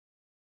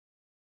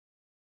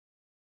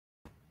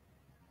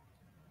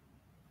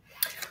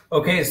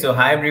Okay, so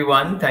hi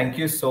everyone. Thank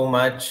you so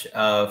much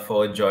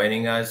for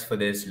joining us for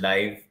this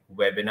live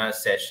webinar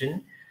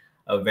session.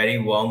 A very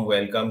warm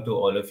welcome to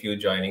all of you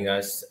joining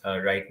us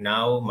right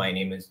now. My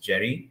name is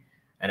Jerry,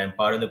 and I'm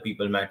part of the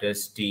People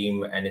Matters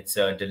team, and it's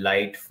a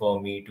delight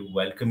for me to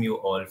welcome you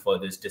all for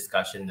this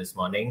discussion this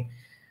morning.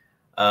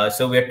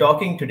 So we're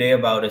talking today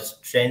about a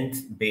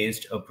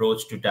strength-based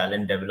approach to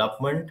talent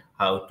development,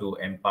 how to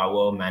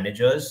empower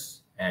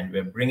managers, and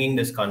we're bringing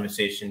this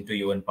conversation to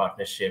you in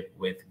partnership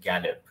with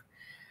Gallup.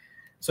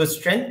 So,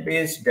 strength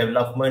based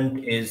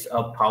development is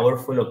a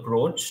powerful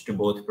approach to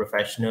both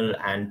professional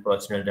and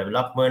personal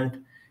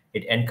development.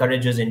 It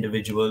encourages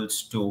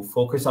individuals to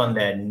focus on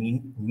their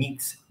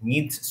needs,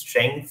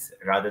 strengths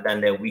rather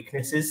than their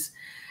weaknesses.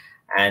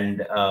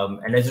 And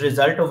as a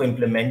result of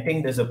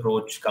implementing this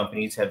approach,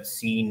 companies have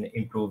seen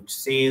improved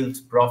sales,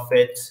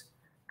 profits,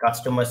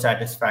 customer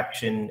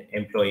satisfaction,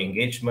 employee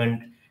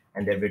engagement,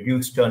 and they've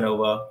reduced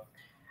turnover.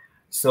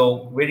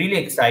 So we're really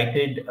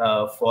excited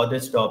for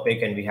this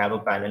topic, and we have a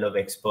panel of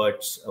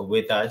experts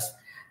with us,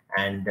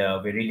 and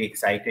we're really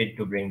excited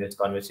to bring this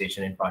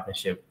conversation in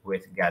partnership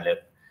with Gallup.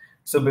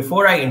 So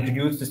before I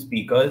introduce the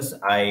speakers,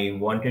 I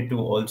wanted to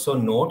also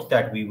note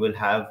that we will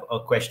have a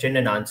question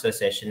and answer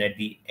session at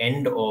the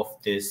end of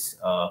this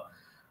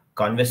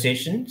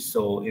conversation.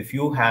 So if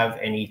you have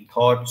any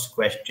thoughts,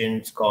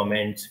 questions,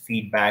 comments,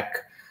 feedback,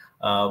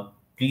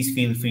 please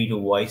feel free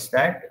to voice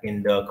that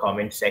in the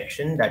comment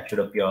section that should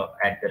appear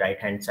at the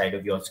right-hand side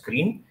of your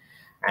screen.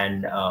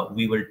 And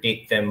we will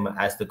take them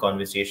as the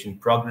conversation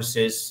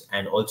progresses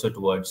and also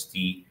towards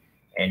the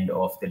end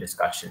of the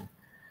discussion.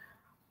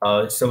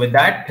 So with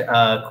that,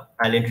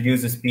 I'll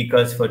introduce the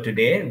speakers for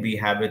today. We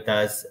have with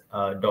us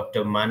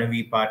Dr.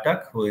 Manavi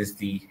Pathak, who is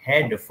the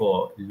head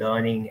for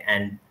learning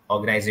and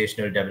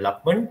organizational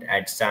development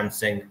at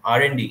Samsung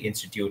R&D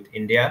Institute,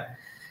 India.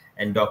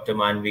 And Dr.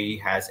 Manvi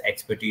has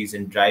expertise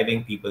in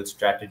driving people's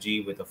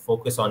strategy with a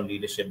focus on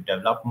leadership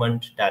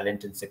development,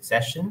 talent, and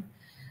succession.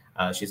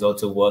 She's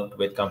also worked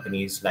with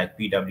companies like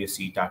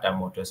PwC, Tata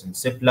Motors, and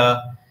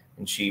Cipla.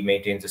 And she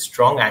maintains a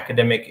strong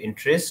academic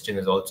interest and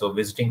is also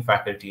visiting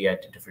faculty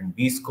at different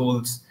B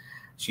schools.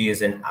 She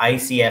is an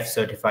ICF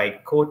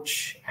certified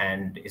coach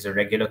and is a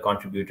regular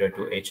contributor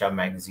to HR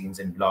magazines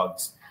and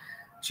blogs.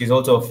 She's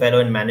also a fellow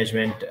in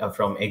management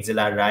from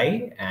Exila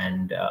Rai,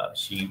 and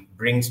she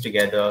brings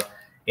together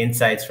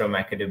insights from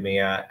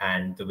academia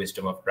and the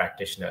wisdom of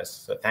practitioners.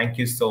 So thank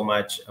you so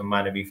much,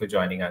 Manavi, for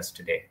joining us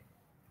today.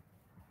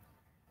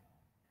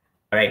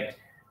 All right.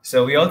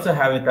 So we also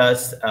have with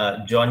us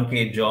John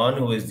K. John,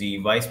 who is the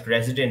Vice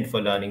President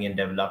for Learning and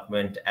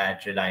Development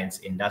at Reliance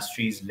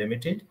Industries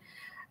Limited.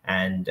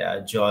 And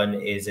John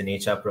is an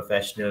HR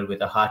professional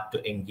with a heart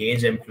to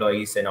engage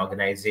employees and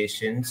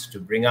organizations to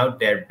bring out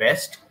their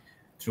best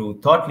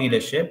through thought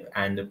leadership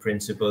and the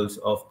principles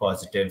of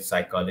positive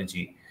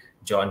psychology.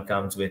 John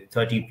comes with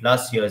 30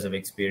 plus years of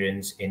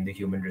experience in the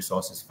human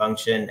resources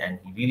function, and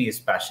he really is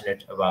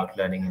passionate about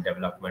learning and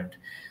development.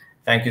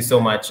 Thank you so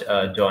much,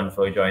 John,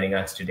 for joining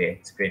us today.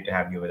 It's great to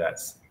have you with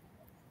us.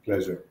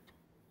 Pleasure.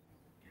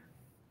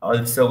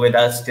 Also with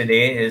us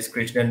today is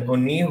Krishnan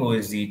Unni, who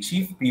is the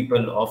Chief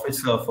People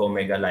Officer for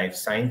Mega Life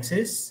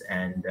Sciences.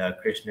 And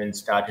Krishnan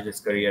started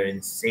his career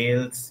in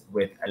sales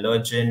with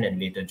Allergen and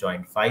later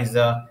joined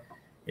Pfizer.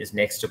 His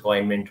next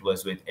appointment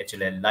was with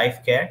HLL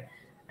Life Care.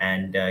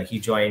 And he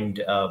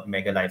joined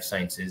Mega Life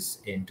Sciences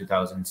in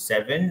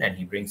 2007, and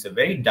he brings a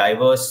very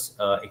diverse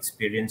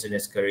experience in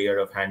his career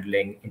of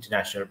handling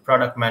international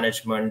product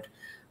management,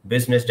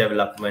 business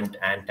development,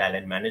 and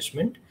talent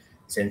management.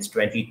 Since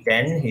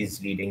 2010, he's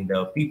leading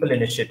the people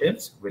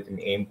initiatives with an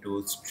aim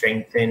to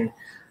strengthen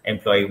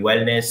employee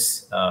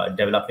wellness,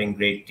 developing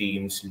great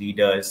teams,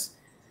 leaders,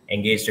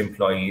 engaged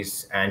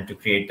employees, and to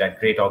create that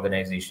great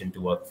organization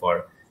to work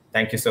for.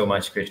 Thank you so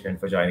much, Krishnan,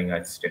 for joining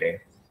us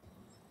today.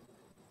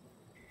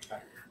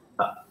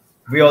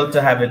 We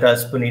also have with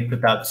us Puneet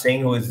Pratap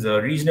Singh, who is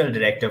the Regional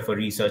Director for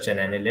Research and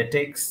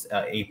Analytics,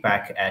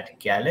 APAC at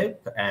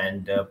Gallup.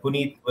 And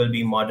Puneet will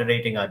be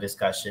moderating our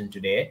discussion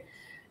today.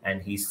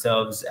 And he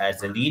serves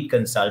as the lead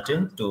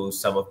consultant to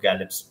some of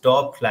Gallup's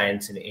top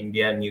clients in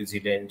India, New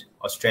Zealand,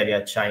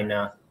 Australia,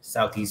 China,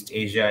 Southeast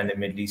Asia, and the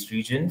Middle East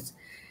regions.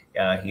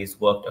 He's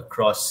worked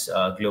across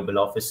global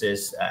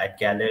offices at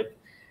Gallup.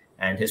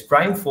 And his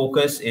prime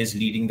focus is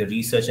leading the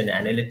research and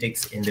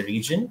analytics in the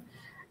region.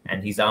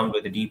 And he's armed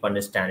with a deep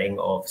understanding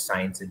of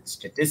science and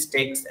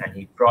statistics, and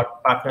he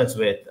partners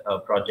with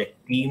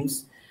project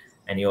teams.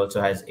 And he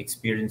also has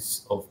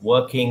experience of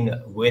working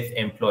with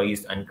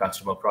employees and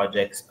customer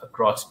projects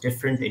across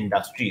different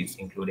industries,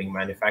 including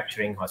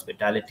manufacturing,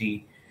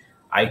 hospitality,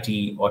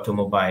 IT,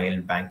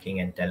 automobile, banking,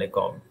 and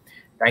telecom.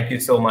 Thank you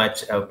so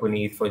much,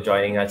 Puneet, for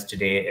joining us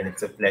today. And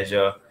it's a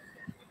pleasure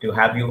to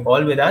have you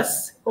all with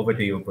us. Over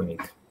to you,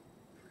 Puneet.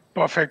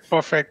 Perfect.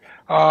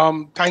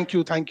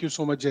 Thank you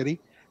so much,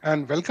 Jerry.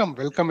 And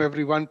welcome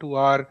everyone to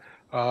our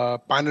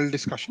panel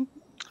discussion.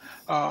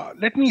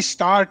 Let me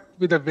start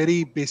with a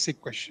very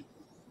basic question.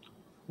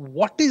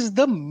 What is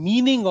the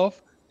meaning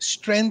of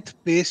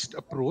strength-based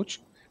approach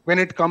when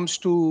it comes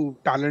to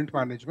talent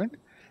management?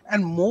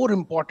 And more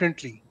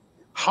importantly,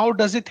 how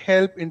does it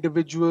help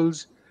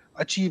individuals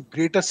achieve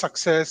greater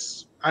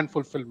success and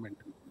fulfillment?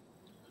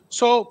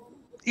 So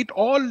it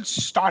all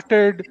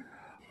started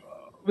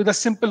with a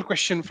simple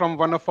question from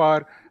one of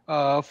our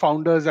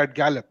founders at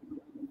Gallup.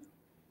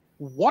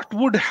 What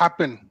would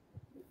happen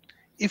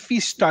if we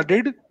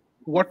studied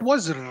what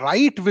was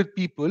right with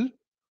people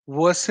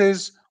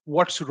versus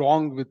what's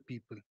wrong with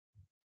people?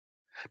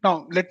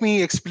 Now, let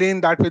me explain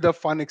that with a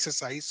fun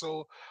exercise.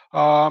 So,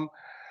 um,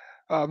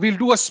 we'll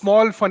do a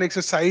small fun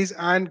exercise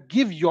and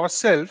give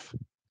yourself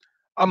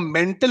a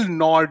mental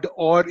nod,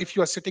 or if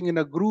you are sitting in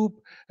a group,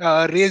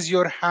 raise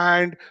your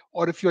hand,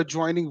 or if you're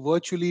joining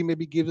virtually,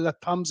 maybe give it a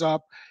thumbs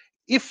up.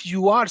 If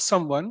you are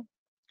someone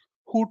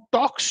who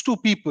talks to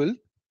people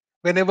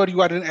whenever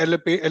you are in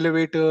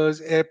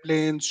elevators,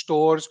 airplanes,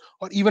 stores,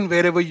 or even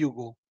wherever you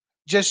go,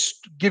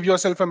 just give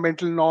yourself a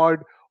mental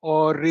nod,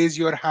 or raise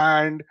your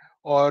hand,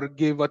 or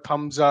give a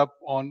thumbs up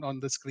on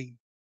the screen.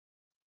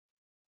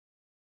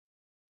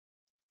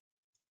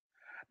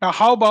 Now,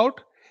 how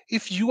about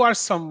if you are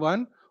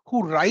someone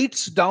who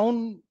writes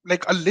down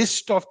like a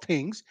list of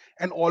things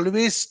and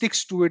always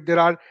sticks to it?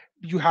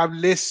 You have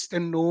lists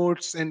and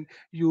notes and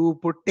you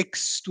put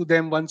ticks to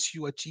them once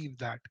you achieve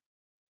that.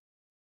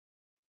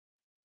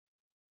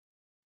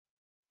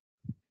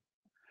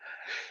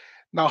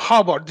 Now,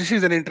 how about this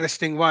is an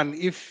interesting one.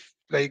 If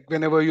like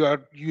whenever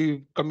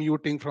you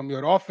commuting from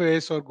your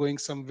office or going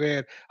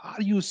somewhere,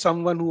 are you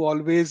someone who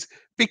always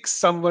picks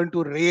someone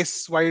to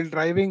race while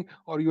driving,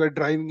 or you are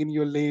driving in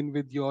your lane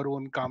with your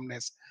own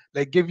calmness?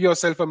 Like give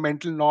yourself a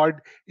mental nod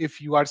if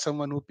you are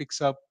someone who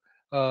picks up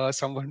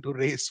someone to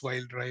race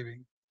while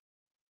driving.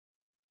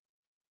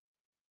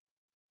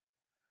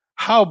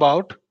 How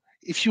about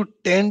if you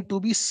tend to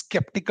be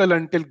skeptical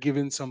until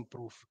given some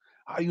proof?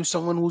 Are you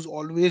someone who's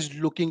always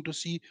looking to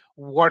see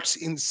what's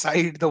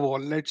inside the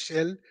walnut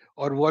shell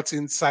or what's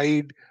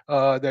inside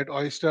that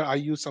oyster? Are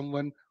you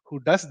someone who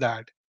does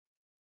that?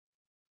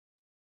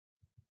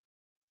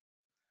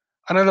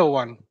 Another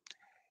one,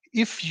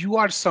 if you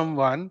are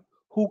someone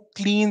who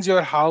cleans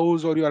your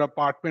house or your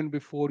apartment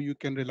before you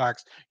can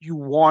relax, you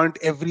want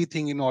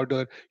everything in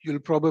order. You'll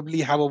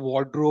probably have a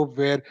wardrobe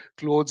where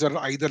clothes are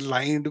either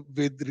lined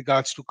with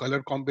regards to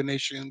color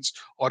combinations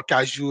or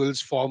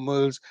casuals,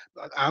 formals.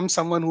 I'm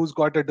someone who's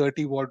got a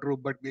dirty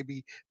wardrobe, but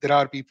maybe there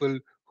are people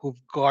who've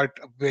got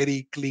a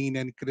very clean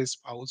and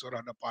crisp house or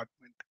an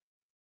apartment.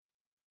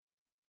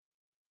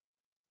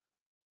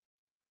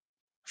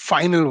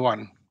 Final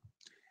one,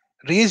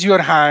 raise your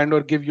hand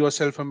or give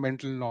yourself a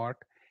mental note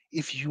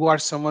if you are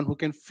someone who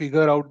can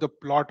figure out the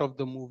plot of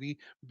the movie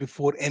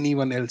before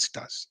anyone else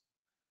does.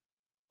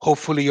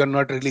 Hopefully you're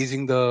not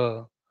releasing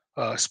the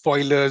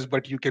spoilers,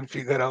 but you can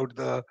figure out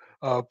the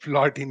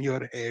plot in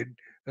your head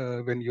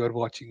when you're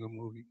watching a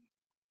movie.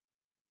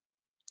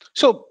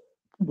 So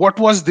what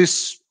was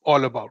this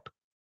all about?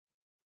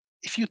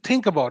 If you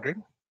think about it,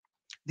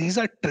 these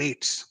are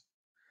traits.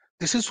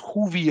 This is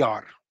who we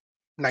are,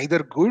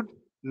 neither good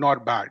nor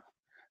bad.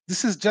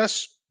 This is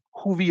just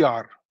who we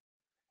are.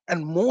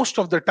 And most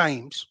of the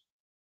times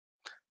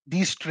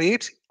these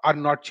traits are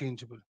not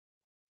changeable.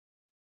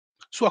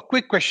 So, a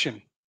quick question: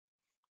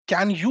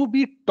 can you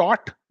be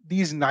taught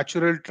these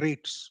natural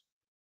traits?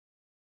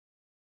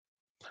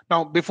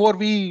 Now, before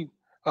we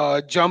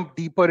jump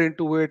deeper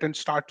into it and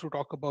start to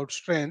talk about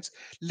strengths,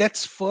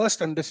 let's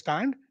first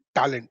understand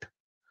talent.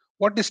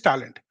 What is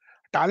talent?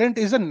 Talent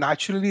is a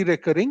naturally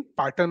recurring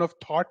pattern of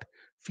thought,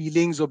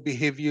 feelings, or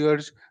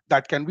behaviors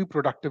that can be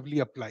productively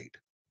applied.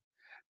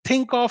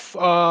 Think of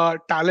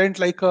talent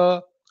like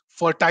a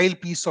fertile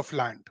piece of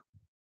land,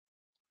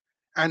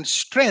 and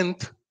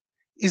strength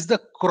is the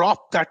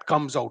crop that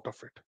comes out of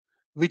it,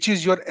 which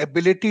is your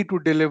ability to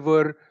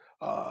deliver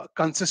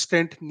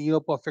consistent, near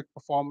perfect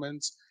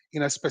performance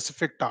in a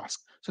specific task.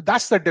 So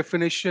that's the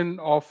definition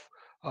of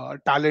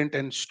talent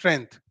and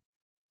strength.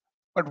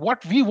 But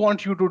what we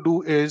want you to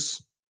do is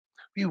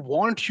we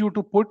want you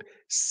to put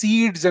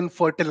seeds and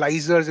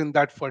fertilizers in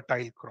that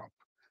fertile crop.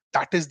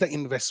 That is the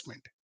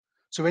investment.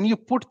 So when you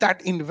put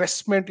that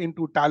investment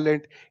into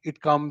talent,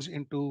 it comes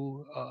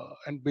into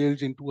and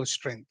builds into a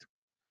strength.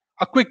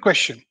 A quick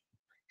question: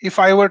 if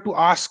I were to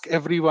ask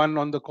everyone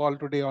on the call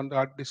today, on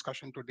that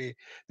discussion today,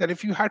 that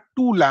if you had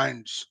two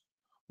lands,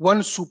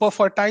 one super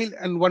fertile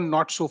and one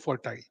not so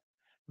fertile,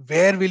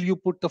 where will you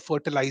put the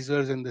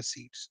fertilizers and the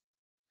seeds?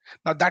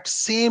 Now, that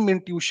same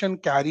intuition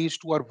carries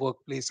to our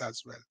workplace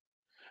as well.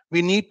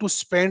 We need to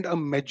spend a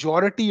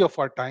majority of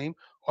our time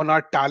on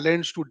our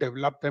talents to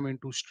develop them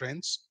into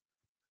strengths,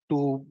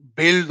 to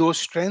build those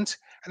strengths.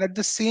 And at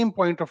the same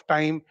point of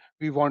time,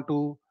 we want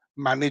to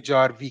manage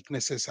our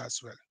weaknesses as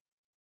well.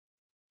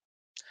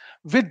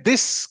 With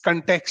this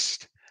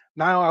context,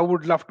 now I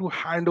would love to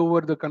hand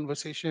over the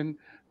conversation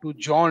to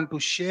John to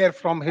share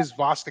from his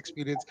vast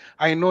experience.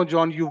 I know,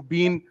 John, you've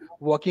been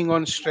working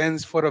on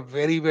strengths for a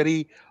very,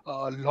 very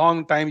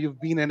long time. You've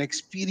been an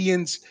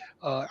experienced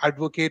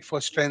advocate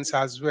for strengths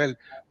as well.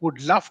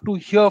 Would love to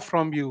hear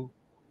from you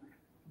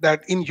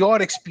that in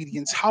your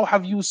experience, how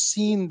have you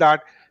seen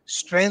that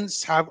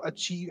strengths have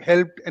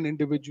helped an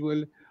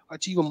individual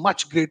achieve a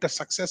much greater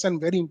success.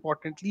 And very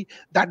importantly,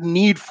 that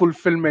need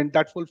fulfillment,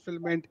 that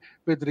fulfillment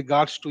with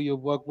regards to your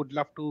work. Would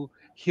love to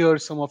hear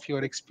some of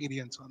your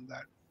experience on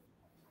that.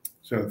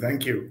 So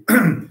thank you.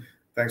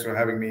 Thanks for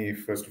having me,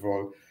 first of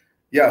all.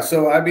 Yeah,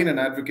 so I've been an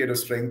advocate of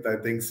strength, I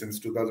think, since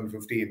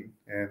 2015.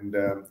 And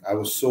I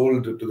was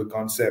sold to the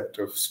concept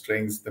of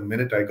strengths the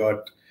minute I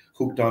got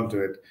hooked onto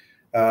it.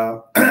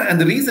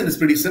 And the reason is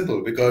pretty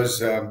simple, because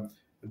the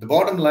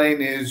bottom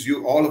line is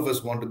all of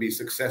us want to be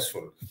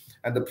successful.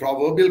 And the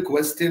proverbial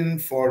question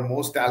for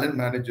most talent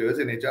managers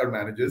and HR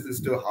managers is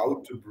to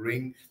how to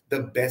bring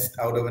the best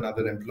out of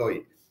another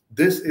employee.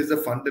 This is a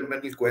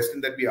fundamental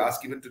question that we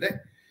ask even today.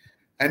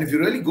 And if you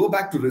really go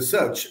back to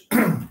research,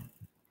 a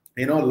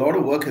lot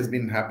of work has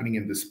been happening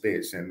in this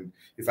space. And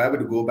if I were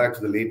to go back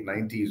to the late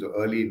 90s or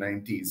early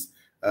 90s,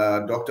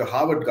 Dr.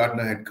 Howard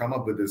Gardner had come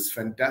up with this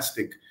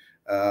fantastic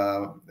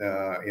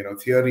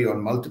theory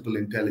on multiple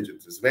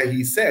intelligences, where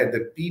he said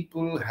that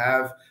people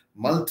have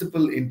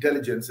multiple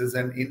intelligences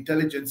and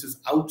intelligences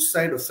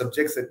outside of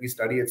subjects that we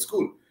study at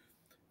school.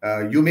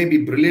 You may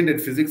be brilliant at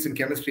physics and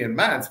chemistry and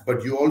maths,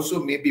 but you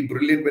also may be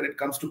brilliant when it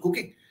comes to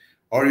cooking.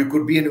 Or you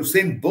could be an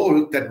Usain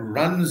Bolt that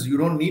runs. You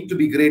don't need to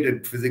be great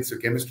at physics or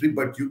chemistry,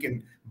 but you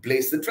can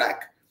blaze the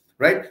track,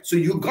 right? So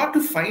you got to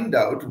find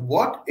out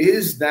what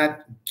is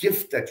that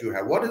gift that you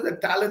have, what is the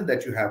talent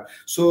that you have.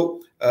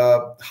 So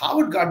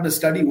Howard Gardner's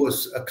study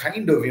was a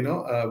kind of,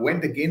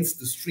 went against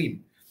the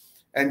stream.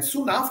 And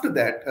soon after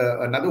that,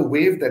 another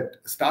wave that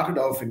started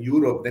off in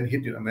Europe, then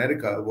hit in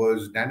America,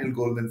 was Daniel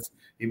Goleman's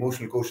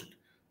emotional quotient,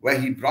 where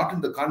he brought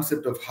in the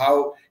concept of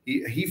how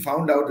he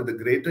found out that the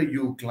greater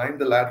you climb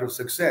the ladder of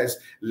success,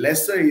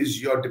 lesser is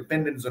your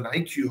dependence on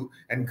IQ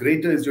and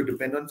greater is your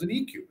dependence on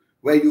EQ,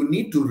 where you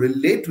need to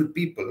relate with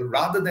people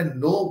rather than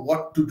know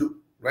what to do,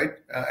 right?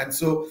 And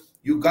so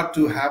you got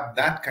to have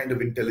that kind of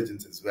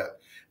intelligence as well.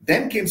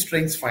 Then came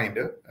Strengths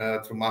Finder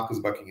through Marcus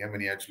Buckingham,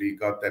 and he actually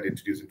got that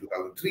introduced in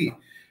 2003.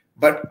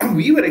 But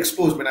we were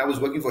exposed when I was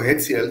working for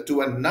HCL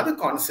to another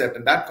concept,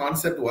 and that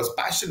concept was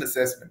passion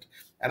assessment.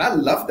 And I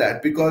love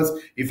that, because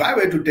if I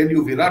were to tell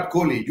you Virat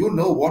Kohli, you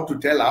know what to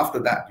tell after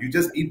that. You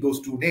just need those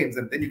two names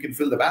and then you can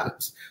fill the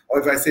balance. Or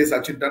if I say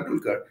Sachin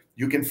Tendulkar,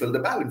 you can fill the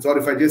balance. Or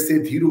if I just say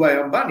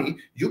Dhirubhai Ambani,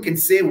 you can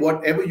say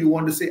whatever you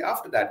want to say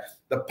after that.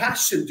 The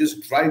passion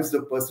just drives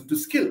the person to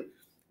skill,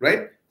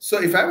 right?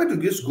 So if I were to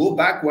just go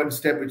back one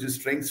step, which is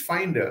Strengths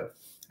Finder,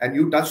 and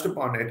you touched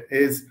upon it,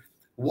 is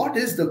what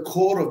is the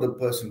core of the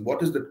person?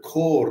 What is the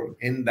core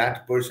in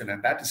that person?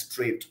 And that is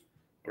trait,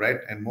 right?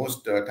 And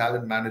most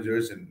talent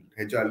managers and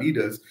HR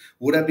leaders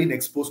would have been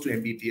exposed to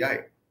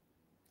MBTI.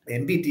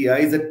 MBTI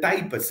is a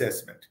type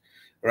assessment,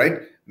 right?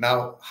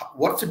 Now,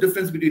 what's the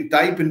difference between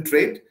type and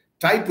trait?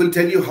 Type will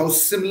tell you how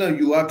similar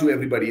you are to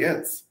everybody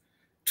else.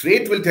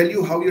 Trait will tell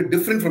you how you're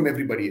different from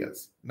everybody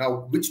else.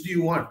 Now, which do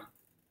you want?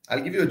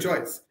 I'll give you a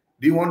choice.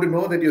 Do you want to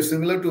know that you're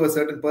similar to a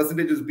certain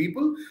percentage of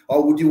people,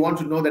 or would you want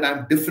to know that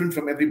I'm different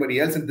from everybody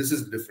else and this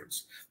is the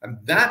difference? And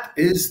that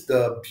is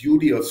the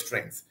beauty of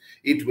strength.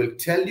 It will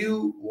tell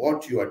you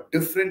what you are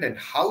different and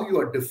how you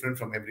are different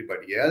from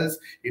everybody else.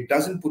 It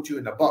doesn't put you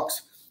in a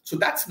box. So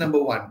that's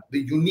number one, the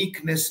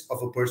uniqueness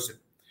of a person.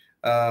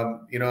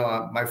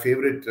 My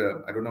favorite,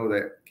 I don't know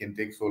that can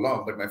take so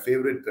long, but my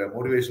favorite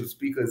motivational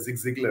speaker, Zig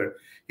Ziglar,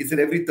 he said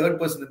every third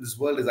person in this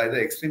world is either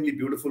extremely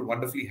beautiful,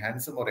 wonderfully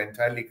handsome, or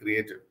entirely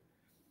creative.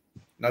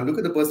 Now look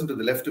at the person to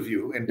the left of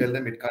you and tell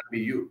them it can't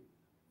be you.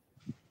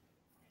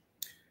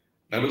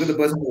 Now look at the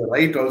person to the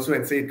right also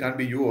and say it can't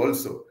be you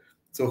also.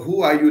 So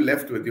who are you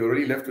left with? You're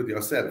already left with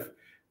yourself.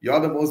 You're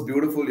the most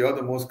beautiful, you're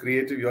the most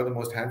creative, you're the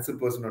most handsome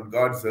person on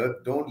God's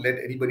earth. Don't let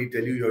anybody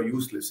tell you you're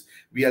useless.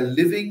 We are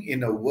living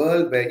in a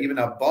world where even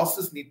our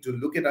bosses need to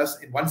look at us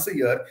once a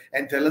year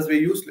and tell us we're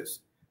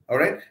useless. All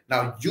right.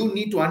 Now you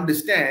need to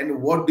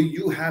understand, what do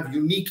you have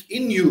unique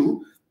in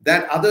you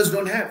that others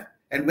don't have?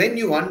 And when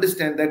you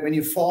understand that, when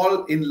you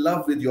fall in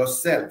love with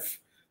yourself,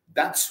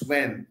 that's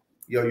when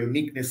your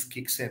uniqueness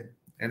kicks in.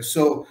 And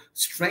so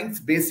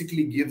strength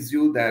basically gives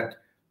you that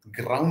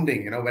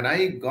grounding. When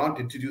I got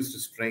introduced to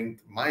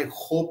strength, my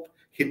hope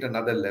hit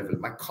another level.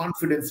 My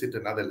confidence hit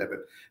another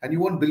level. And you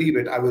won't believe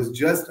it. I was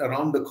just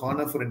around the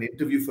corner for an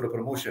interview for a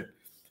promotion.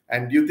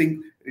 And you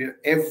think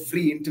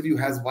every interview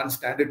has one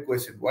standard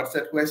question. What's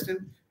that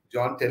question?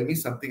 John, tell me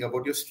something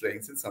about your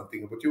strengths and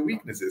something about your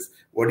weaknesses.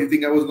 What do you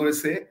think I was going to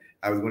say?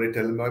 I was going to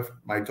tell them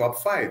my top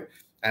 5.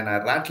 And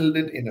I rattled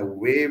it in a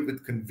way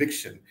with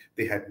conviction.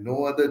 They had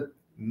no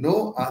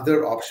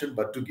other option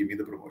but to give me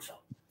the promotion.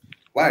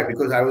 Why?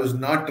 Because I was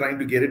not trying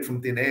to get it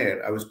from thin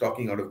air. I was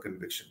talking out of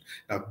conviction.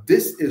 Now,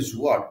 this is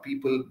what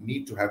people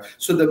need to have.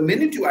 So the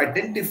minute you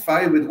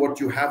identify with what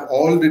you have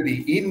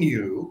already in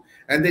you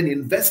and then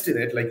invest in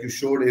it, like you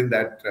showed in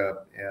that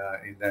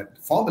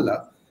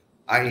formula,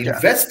 I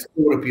invest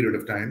over a period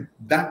of time,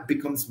 that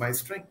becomes my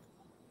strength.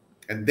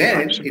 And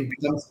then it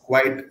becomes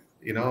quite,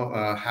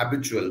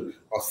 habitual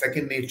or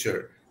second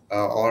nature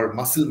or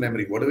muscle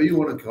memory, whatever you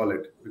want to call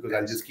it, because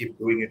I'll just keep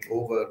doing it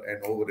over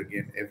and over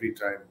again every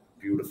time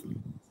beautifully.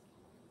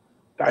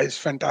 That is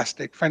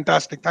fantastic.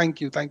 Fantastic. Thank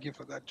you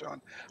for that,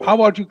 John. How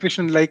about you,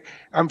 Krishnan? Like,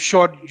 I'm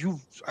sure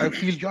I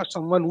feel you're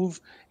someone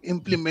who've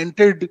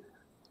implemented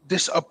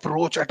this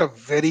approach at a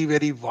very,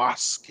 very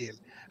vast scale.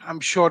 I'm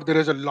sure there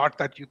is a lot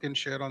that you can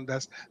share on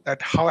this.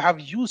 That how have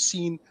you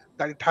seen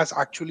that it has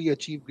actually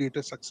achieved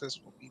greater success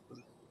for people?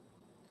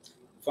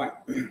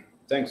 Fine.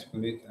 Thanks,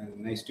 Puneet, and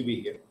nice to be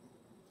here.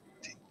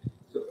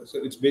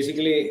 So it's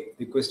basically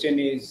the question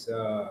is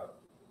the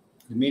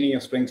meaning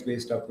of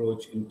strengths-based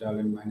approach in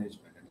talent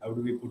management, and how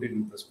do we put it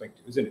in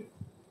perspective, isn't it?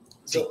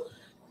 So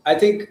I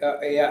think,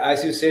 yeah,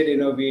 as you said,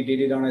 we did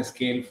it on a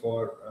scale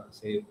for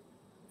say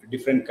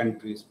different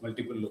countries,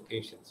 multiple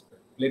locations. But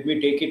let me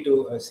take it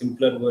to a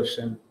simpler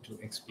version to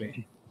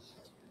explain.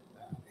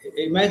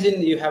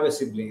 Imagine you have a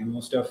sibling, and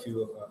most of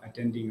you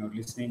attending or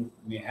listening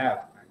may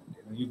have.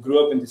 And, you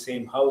grew up in the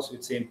same house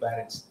with same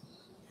parents.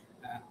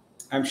 Uh,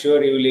 I'm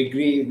sure you will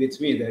agree with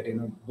me that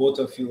both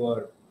of you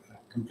are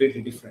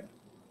completely different.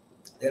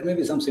 There may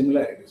be some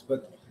similarities,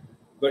 but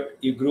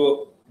you grew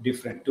up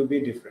different to be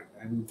different,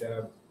 and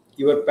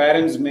your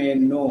parents may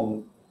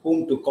know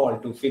whom to call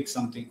to fix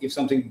something if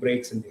something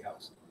breaks in the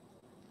house,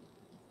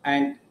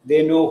 and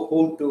they know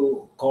whom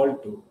to call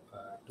to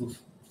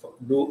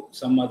do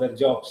some other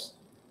jobs.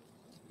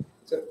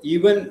 So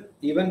even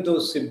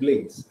those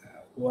siblings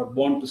who are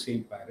born to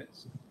same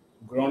parents,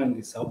 grown in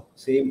the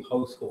same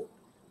household,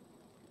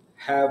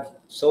 have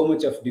so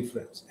much of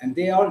difference, and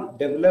they all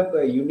develop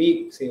a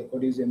unique, say,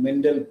 what is a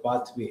mental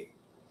pathway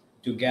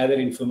to gather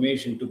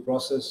information, to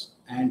process,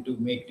 and to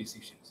make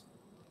decisions.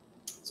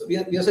 So we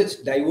are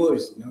such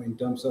diverse, in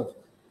terms of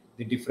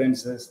the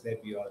differences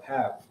that we all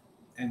have.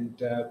 And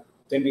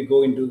then we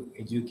go into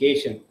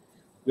education,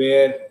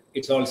 where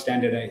it's all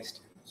standardized,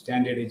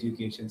 standard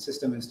education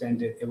system and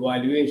standard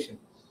evaluation.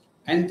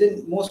 And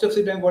then most of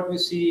the time, what we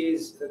see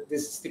is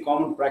this is the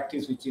common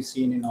practice which is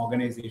seen in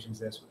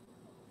organizations as well.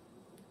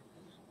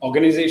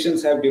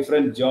 Organizations have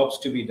different jobs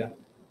to be done,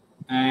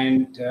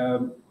 and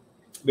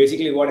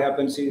basically what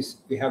happens is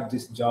we have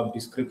these job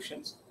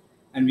descriptions,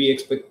 and we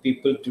expect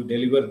people to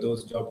deliver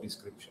those job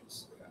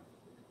descriptions.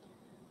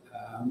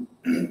 Um,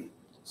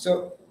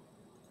 so,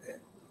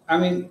 I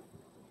mean,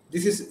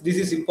 this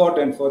is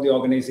important for the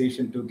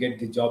organization to get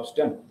the jobs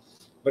done,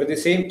 but at the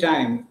same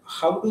time,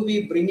 how do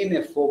we bring in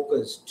a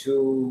focus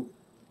to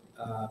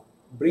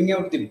bring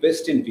out the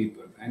best in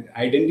people and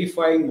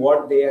identifying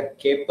what they are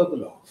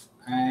capable of,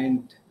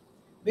 and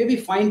maybe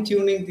fine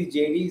tuning the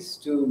JDs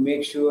to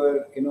make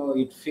sure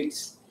it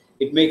fits,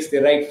 it makes the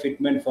right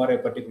fitment for a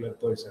particular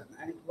person,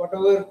 and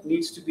whatever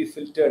needs to be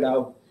filtered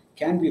out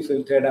can be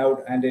filtered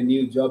out, and a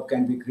new job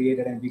can be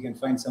created, and we can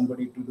find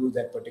somebody to do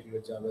that particular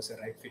job as a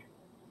right fit.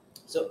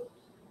 So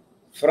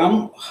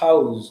from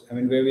house, I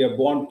mean, where we are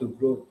born to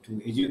grow,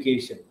 to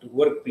education, to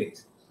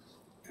workplace,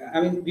 I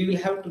mean, we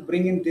will have to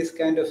bring in this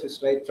kind of a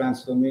slight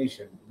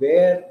transformation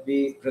where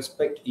we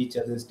respect each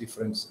other's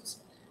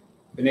differences.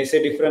 When I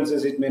say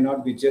differences, it may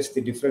not be just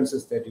the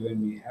differences that you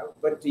and me have,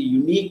 but the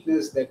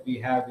uniqueness that we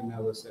have in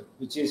ourselves,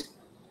 which is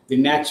the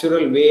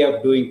natural way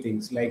of doing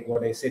things. Like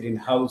what I said in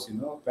house,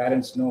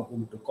 parents know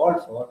whom to call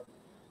for.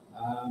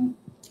 Um,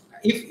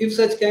 if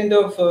such kind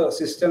of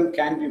system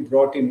can be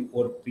brought in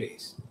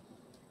workplace,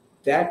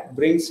 that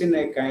brings in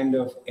a kind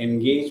of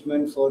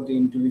engagement for the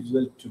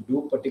individual to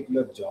do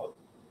particular job,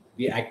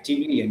 be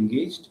actively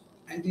engaged,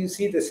 and you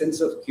see the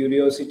sense of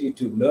curiosity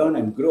to learn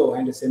and grow,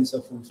 and a sense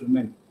of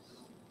fulfillment.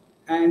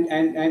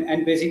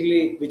 And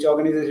basically, which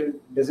organization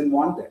doesn't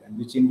want that, and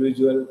which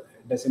individual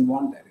doesn't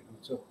want that?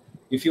 So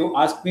if you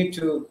ask me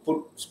to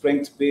put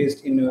strengths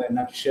based in a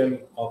nutshell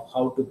of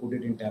how to put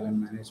it in talent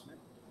management,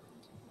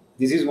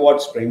 this is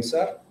what strengths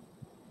are.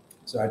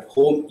 So at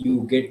home,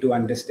 you get to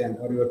understand,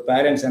 or your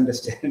parents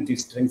understand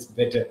these strengths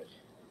better.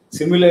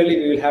 Similarly,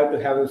 we will have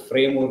to have a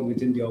framework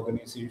within the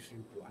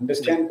organization to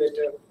understand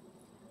better,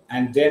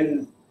 and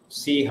then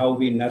see how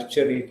we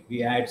nurture it.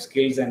 We add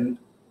skills and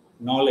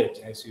knowledge,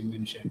 as you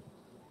mentioned,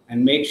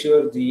 and make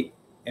sure the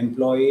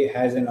employee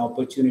has an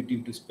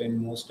opportunity to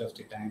spend most of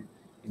the time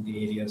in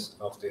the areas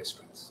of their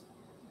strengths.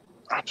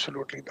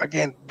 Absolutely.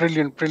 Again,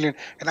 brilliant, brilliant.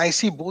 And I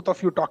see both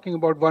of you talking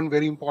about one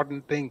very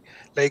important thing,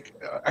 like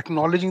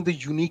acknowledging the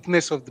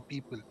uniqueness of the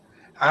people.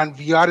 And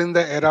we are in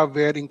the era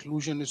where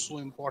inclusion is so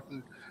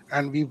important,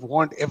 and we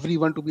want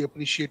everyone to be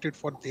appreciated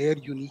for their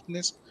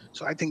uniqueness.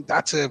 So I think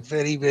that's a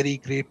very, very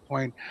great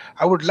point.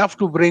 I would love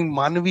to bring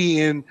Manvi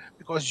in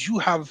because you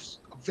have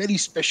a very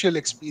special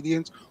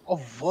experience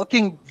of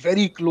working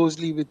very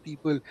closely with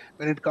people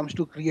when it comes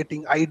to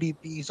creating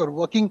IDPs or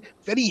working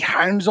very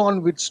hands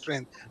on with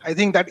strength. I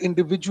think that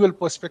individual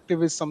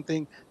perspective is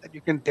something that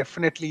you can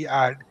definitely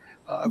add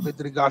with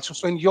regards to.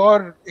 So, in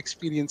your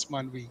experience,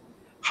 Manvi,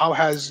 how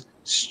has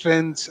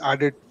strengths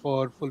added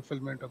for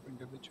fulfillment of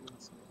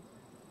individuals?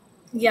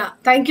 Yeah,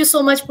 thank you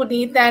so much,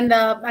 Puneet. And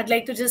I'd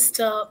like to just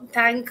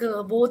thank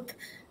both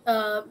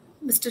uh,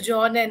 Mr.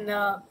 John and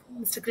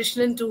Mr.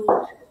 Krishnan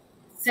to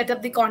set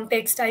up the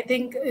context. I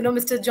think,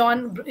 Mr.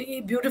 John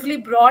beautifully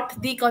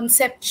brought the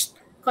concept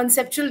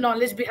conceptual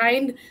knowledge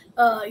behind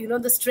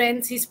the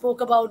strengths. He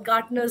spoke about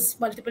Gartner's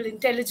multiple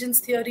intelligence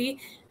theory,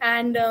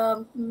 and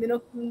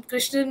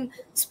Krishnan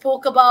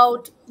spoke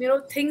about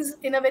things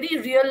in a very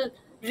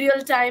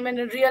real time and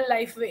a real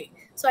life way.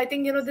 So I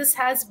think this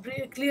has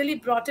clearly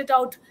brought it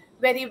out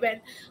very well.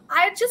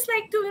 I'd just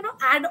like to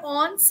add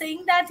on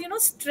saying that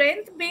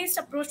strength based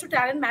approach to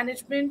talent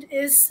management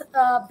is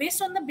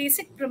based on the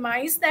basic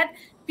premise that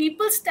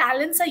people's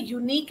talents are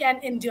unique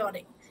and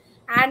enduring,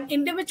 and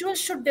individuals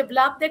should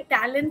develop their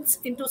talents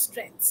into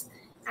strengths,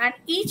 and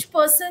each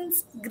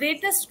person's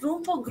greatest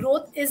room for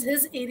growth is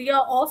his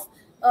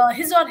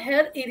or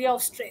her area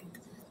of strength.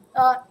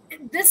 uh,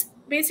 this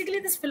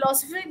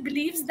philosophy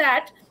believes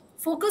that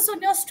focus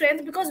on your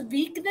strength because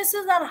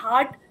weaknesses are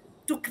hard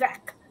to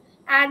crack,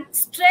 and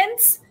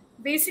strengths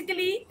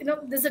basically,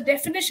 there's a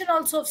definition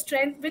also of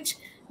strength which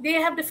they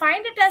have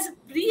defined it as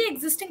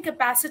pre-existing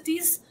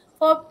capacities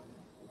for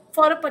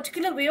a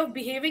particular way of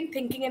behaving,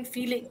 thinking, and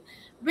feeling,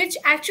 which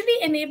actually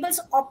enables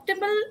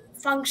optimal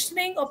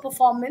functioning or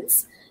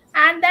performance,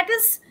 and that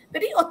is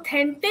very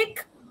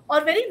authentic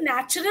or very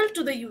natural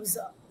to the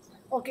user.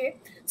 Okay,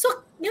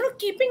 so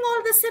keeping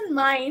all this in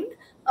mind,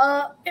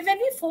 if when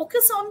we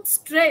focus on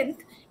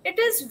strength, it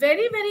is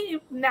very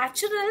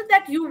natural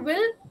that you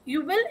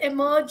will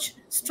emerge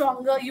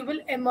stronger, you will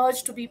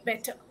emerge to be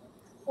better.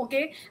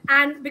 Okay,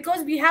 and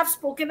because we have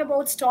spoken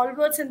about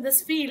stalwarts in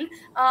this field,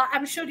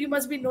 I'm sure you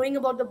must be knowing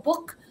about the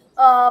book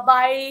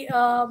by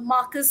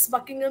Marcus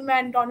Buckingham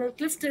and Donald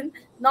Clifton,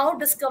 Now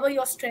Discover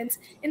Your Strengths.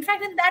 In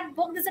fact, in that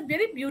book there's a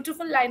very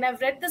beautiful line. I've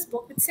read this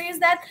book. It says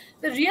that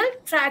the real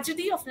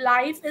tragedy of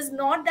life is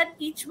not that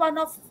each one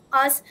of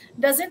us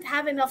doesn't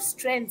have enough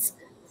strengths,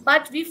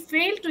 but we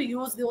fail to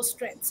use those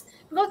strengths,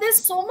 because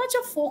there's so much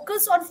of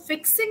focus on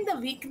fixing the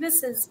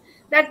weaknesses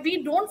that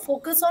we don't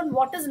focus on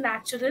what is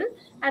natural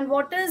and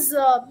what is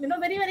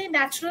very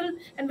natural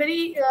and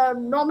very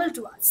normal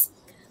to us.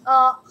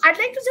 I'd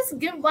like to just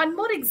give one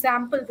more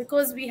example,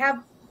 because we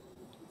have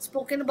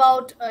spoken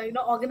about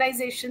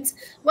organizations.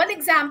 One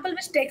example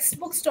which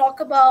textbooks talk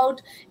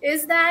about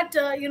is that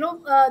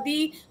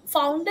the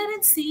founder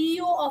and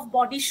CEO of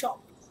Body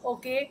Shop.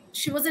 Okay,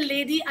 she was a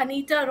lady,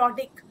 Anita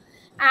Roddick,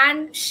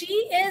 and she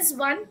is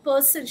one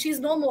person.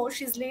 She's no more,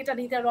 she's late,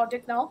 Anita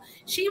Roddick now.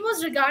 She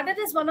was regarded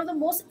as one of the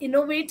most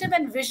innovative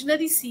and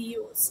visionary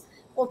CEOs.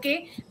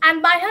 Okay,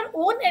 and by her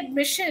own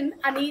admission,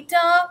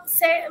 Anita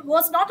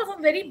was not of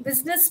a very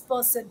business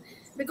person,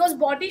 because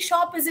Body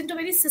Shop is into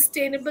very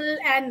sustainable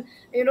and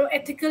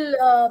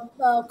ethical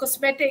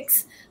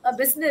cosmetics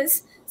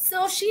business.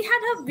 So she had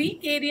her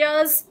weak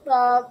areas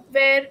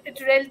where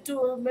it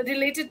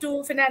related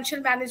to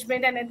financial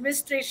management and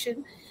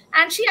administration,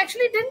 and she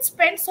actually didn't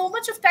spend so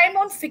much of time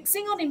on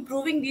fixing, on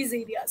improving these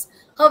areas.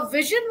 Her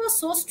vision was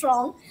so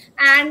strong,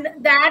 and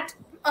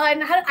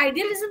her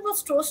idealism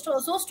was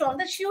so strong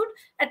that she would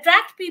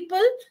attract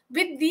people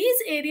with these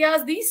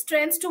areas, these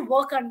strengths, to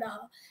work under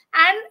her.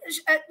 And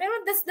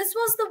this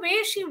was the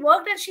way she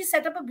worked, and she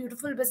set up a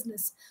beautiful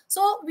business.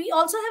 So we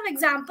also have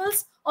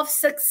examples of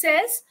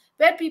success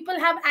where people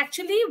have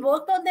actually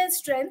worked on their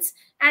strengths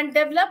and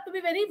developed to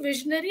be very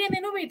visionary and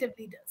innovative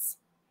leaders.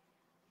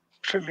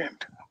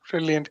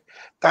 Brilliant.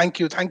 Thank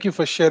you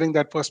for sharing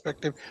that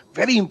perspective.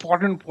 Very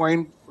important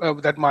point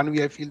that,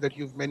 Manvi, I feel that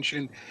you've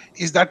mentioned,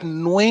 is that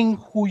knowing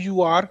who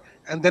you are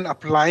and then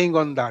applying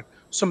on that.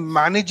 So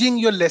managing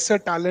your lesser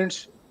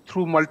talents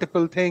through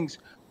multiple things,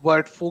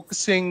 but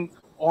focusing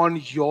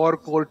on your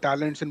core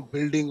talents and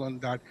building on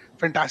that.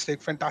 Fantastic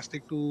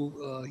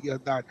to hear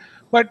that.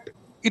 But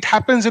it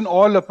happens in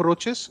all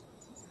approaches,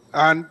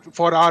 and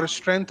for our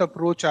strength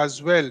approach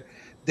as well,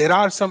 there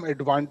are some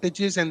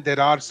advantages and there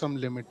are some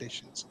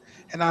limitations,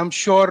 and I'm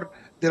sure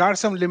there are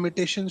some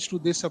limitations to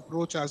this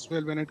approach as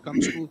well when it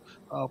comes to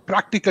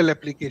practical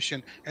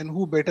application. And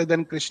who better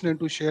than Krishnan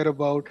to share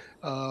about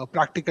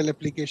practical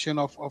application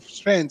of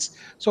strengths?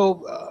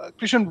 So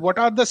Krishnan, what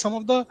are some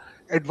of the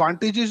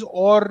advantages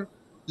or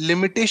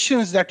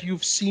limitations that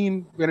you've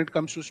seen when it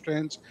comes to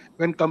strengths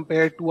when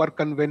compared to our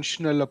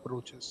conventional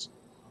approaches?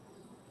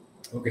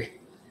 Okay.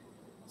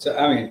 So,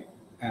 I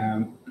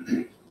mean,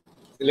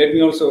 let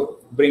me also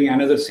bring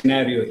another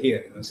scenario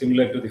here,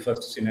 similar to the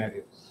first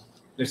scenario.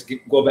 Let's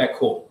go back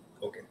home.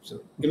 Okay.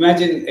 So,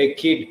 imagine a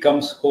kid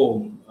comes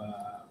home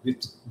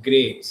with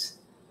grades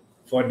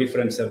for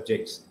different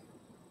subjects.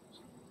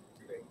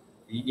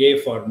 A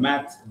for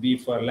math, B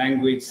for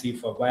language, C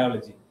for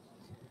biology.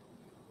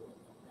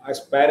 As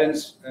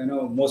parents,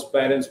 most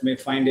parents may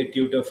find a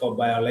tutor for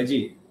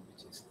biology,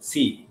 which is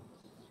C.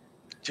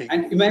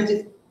 And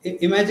imagine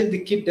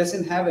the kid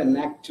doesn't have a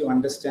knack to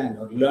understand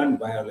or learn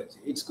biology.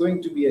 It's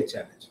going to be a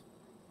challenge.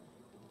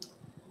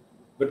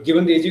 But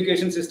given the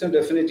education system,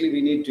 definitely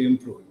we need to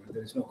improve.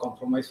 There is no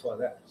compromise for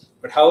that.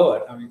 But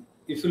however, I mean,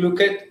 if you look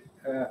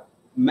at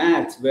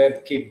math, where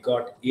the kid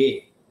got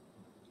A,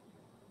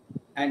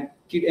 and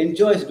kid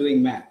enjoys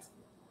doing math,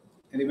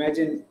 and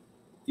imagine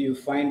you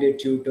find a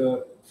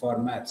tutor for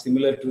math,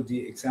 similar to the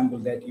example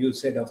that you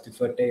said of the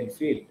fertile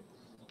field.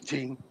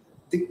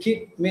 the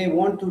kid may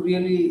want to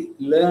really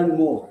learn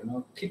more.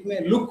 Kid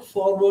may look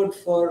forward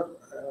for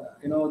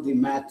the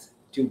math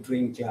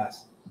tutoring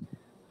class,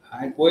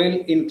 and while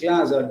in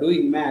class or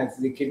doing math,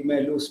 the kid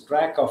may lose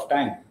track of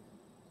time.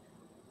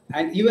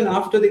 And even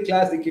after the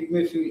class, the kid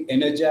may feel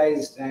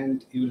energized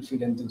and he will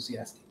feel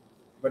enthusiastic.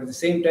 But at the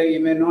same time, you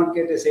may not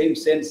get the same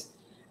sense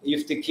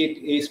if the kid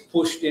is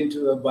pushed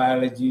into a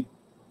biology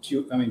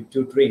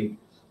tutoring,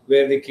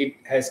 where the kid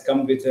has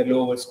come with a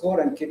lower score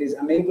and kid is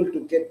unable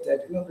to get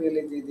that,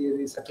 really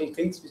the subtle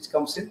things which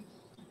comes in.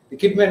 The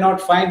kid may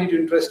not find it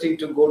interesting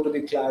to go to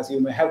the class.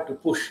 You may have to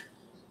push.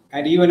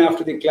 And even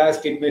after the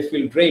class, kid may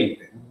feel drained.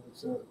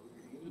 So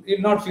you'll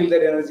not feel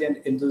that energy and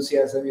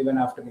enthusiasm even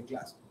after the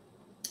class.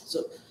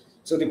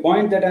 So the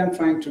point that I'm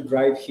trying to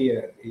drive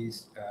here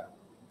is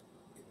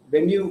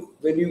when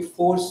you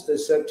force a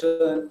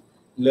certain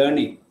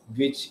learning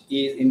which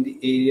is in the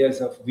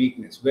areas of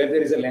weakness, where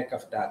there is a lack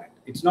of talent.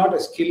 It's not a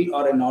skill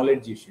or a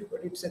knowledge issue, but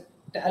it's a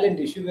talent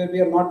issue where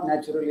we are not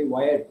naturally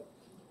wired.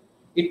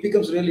 It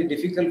becomes really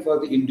difficult for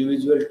the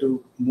individual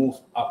to move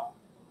up.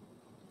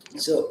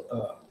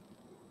 So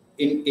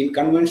in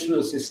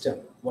conventional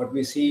system, what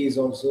we see is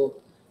also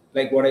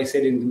like what I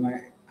said in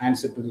my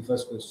answer to the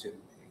first question.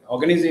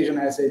 Organization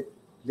has a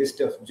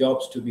list of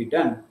jobs to be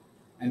done,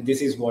 and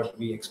this is what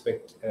we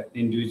expect an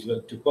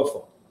individual to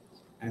perform.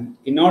 And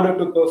in order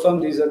to perform,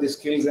 these are the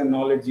skills and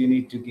knowledge you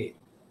need to gain.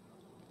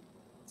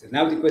 So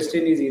now the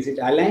question is it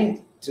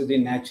aligned to the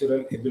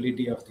natural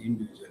ability of the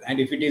individual? And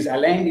if it is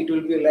aligned, it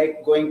will be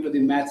like going to the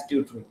math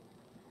tutoring,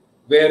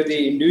 where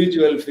the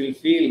individual will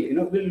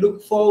feel, will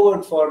look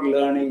forward for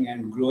learning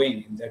and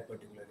growing in that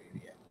particular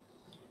area.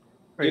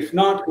 Right. If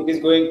not, it is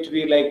going to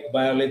be like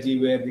biology,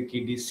 where the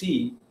kid is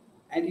C,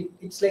 and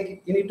it's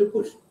like you need to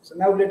push. So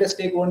now let us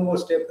take one more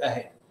step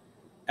ahead.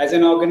 As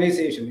an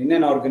organization, in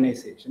an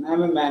organization,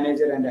 I'm a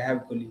manager and I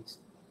have colleagues.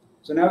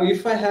 So now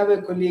if I have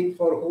a colleague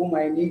for whom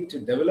I need to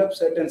develop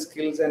certain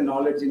skills and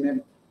knowledge in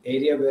an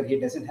area where he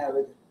doesn't have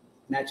a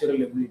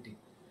natural ability,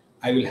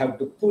 I will have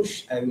to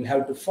push, I will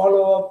have to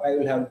follow up, I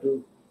will have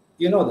to,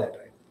 that,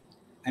 right?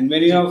 And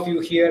many of you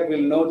here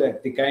will know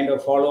that the kind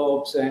of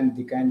follow-ups and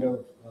the kind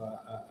of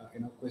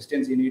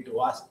questions you need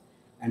to ask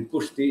and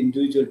push the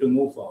individual to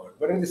move forward.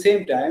 But at the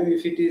same time,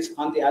 if it is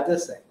on the other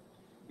side,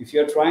 if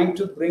you're trying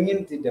to bring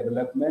in the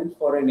development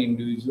for an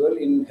individual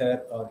in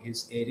her or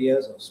his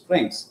areas of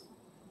strengths,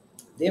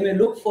 they may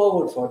look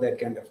forward for that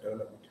kind of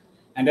development.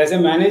 And as a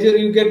manager,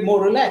 you get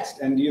more relaxed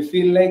and you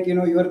feel like,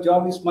 your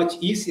job is much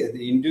easier.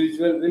 The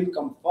individual will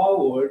come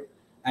forward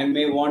and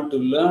may want to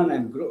learn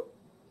and grow.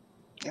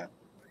 Yeah.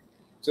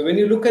 So when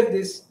you look at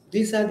this,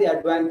 these are the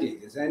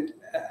advantages. And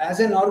as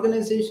an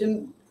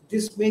organization,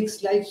 this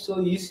makes life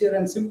so easier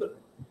and simple.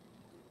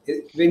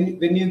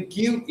 When you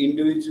give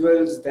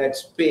individuals that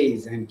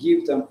space and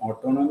give them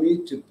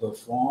autonomy to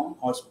perform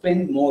or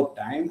spend more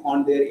time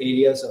on their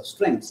areas of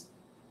strengths,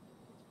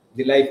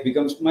 the life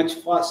becomes much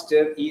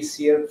faster,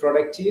 easier,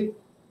 productive,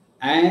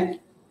 and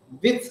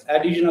with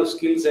addition of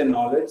skills and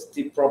knowledge,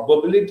 the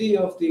probability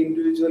of the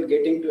individual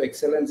getting to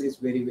excellence is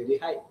very, very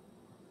high.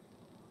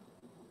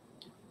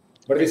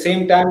 But at the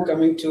same time,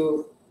 coming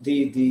to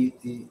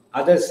the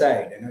other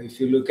side, if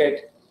you look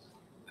at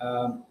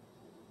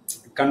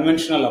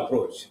conventional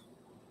approach,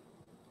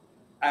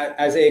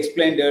 as I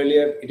explained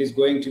earlier, it is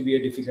going to be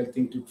a difficult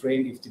thing to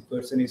train if the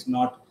person is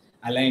not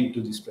aligned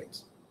to the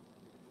strengths.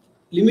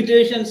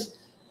 Limitations,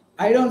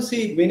 I don't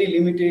see many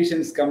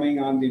limitations coming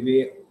on the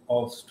way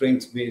of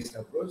strengths-based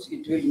approach.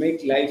 It will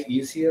make life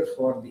easier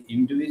for the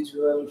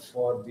individual,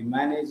 for the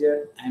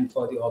manager, and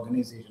for the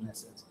organization as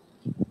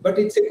such. But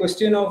it's a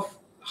question of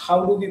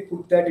how do we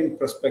put that in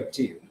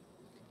perspective?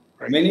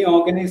 Right. Many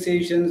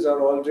organizations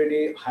are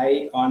already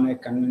high on a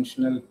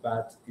conventional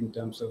path in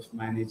terms of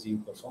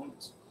managing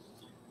performance.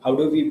 How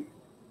do we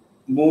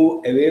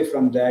move away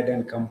from that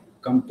and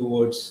come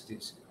towards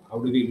this? How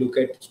do we look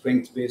at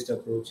strengths-based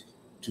approach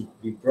to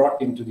be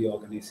brought into the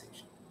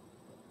organization?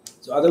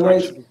 So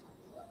otherwise, actually,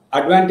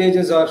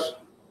 advantages are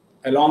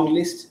a long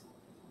list.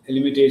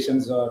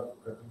 Limitations are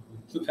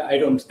I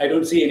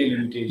don't see any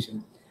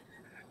limitation.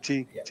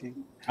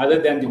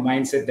 Other than the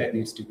mindset that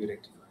needs to be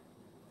rectified.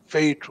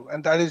 Very true,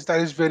 and that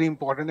is very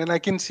important. And I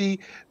can see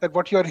that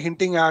what you're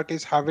hinting at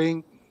is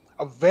having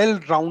a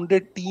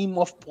well-rounded team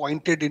of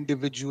pointed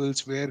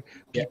individuals where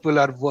people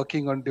are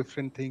working on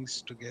different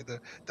things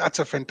together. That's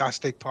a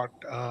fantastic thought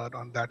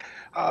on that.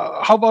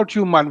 How about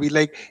you, Manvi?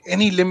 Like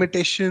any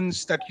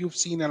limitations that you've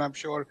seen, and I'm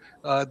sure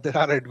there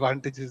are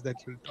advantages that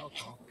you'll talk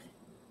about.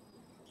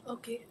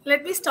 Okay,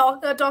 let me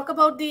talk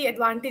about the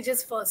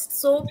advantages first.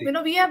 So,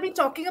 we have been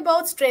talking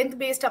about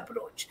strength-based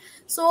approach.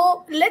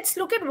 So, let's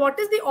look at what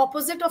is the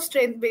opposite of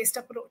strength-based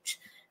approach.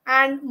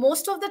 And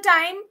most of the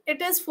time,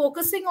 it is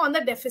focusing on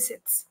the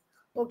deficits.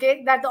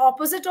 Okay, that the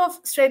opposite of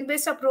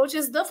strength-based approach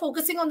is the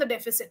focusing on the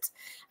deficits.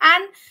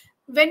 And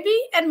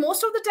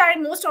most of the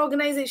time, most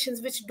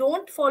organizations which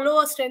don't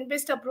follow a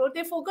strength-based approach,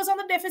 they focus on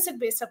the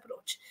deficit-based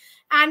approach.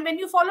 And when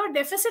you follow a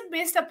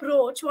deficit-based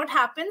approach, what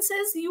happens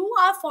is you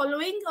are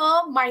following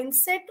a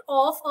mindset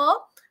of a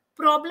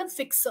problem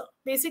fixer.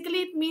 Basically,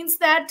 it means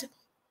that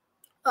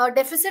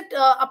deficit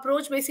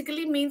approach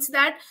basically means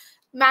that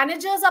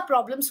managers are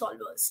problem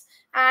solvers.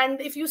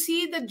 And if you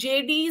see the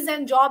JDs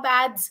and job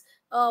ads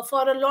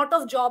for a lot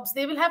of jobs,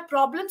 they will have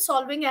problem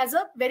solving as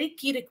a very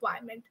key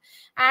requirement.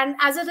 And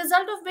as a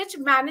result of which,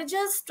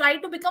 managers try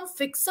to become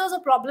fixers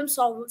or problem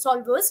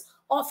solvers,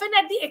 often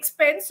at the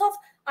expense of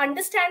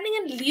understanding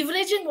and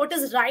leveraging what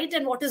is right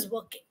and what is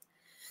working.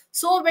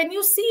 So when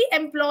you see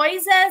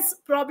employees as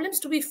problems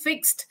to be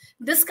fixed,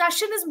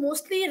 discussion is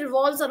mostly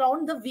revolves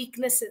around the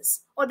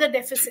weaknesses or the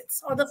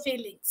deficits or the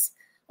failings.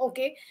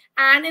 Okay.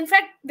 And in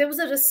fact, there was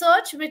a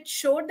research which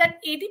showed that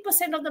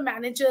 80% of the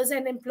managers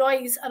and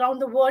employees around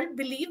the world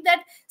believe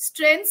that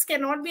strengths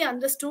cannot be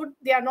understood,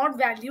 they are not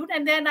valued,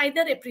 and they are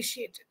neither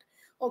appreciated.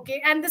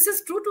 Okay. And this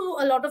is true to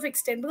a lot of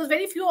extent because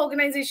very few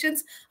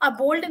organizations are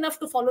bold enough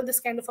to follow this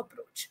kind of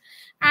approach.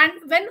 And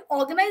when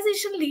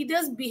organization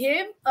leaders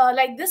behave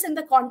like this in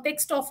the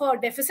context of a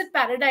deficit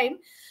paradigm,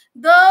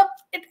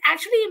 it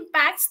actually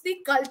impacts the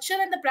culture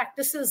and the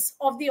practices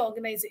of the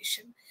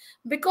organization.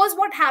 Because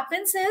what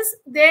happens is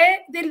they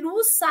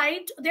lose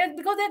sight,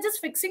 because they're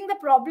just fixing the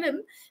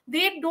problem,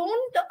 they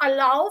don't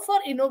allow for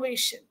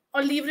innovation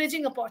or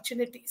leveraging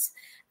opportunities.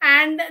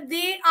 And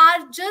they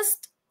are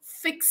just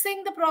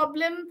fixing the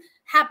problem,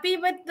 happy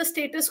with the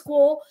status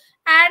quo,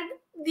 and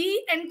the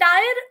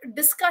entire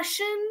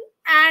discussion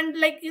and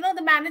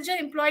the manager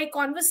employee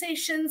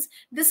conversations,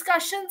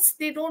 discussions,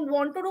 they don't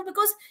want to do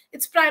because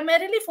it's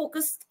primarily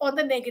focused on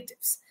the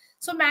negatives.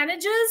 So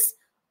managers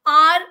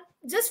are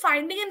just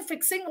finding and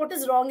fixing what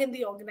is wrong in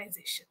the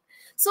organization.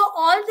 So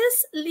all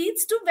this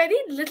leads to very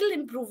little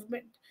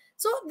improvement.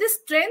 So this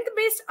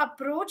strength-based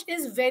approach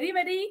is very,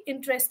 very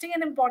interesting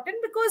and important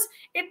because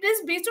it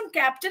is based on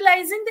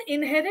capitalizing the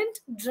inherent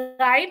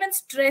drive and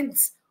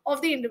strengths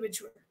of the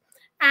individual.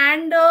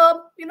 And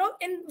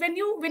when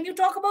you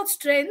talk about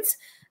strengths,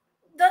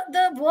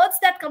 the words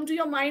that come to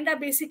your mind are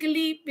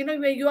basically,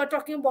 where you are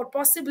talking about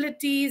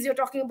possibilities, you're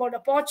talking about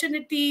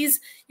opportunities,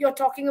 you're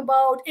talking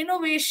about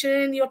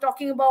innovation, you're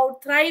talking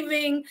about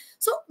thriving.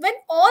 So when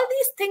all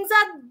these things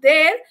are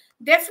there,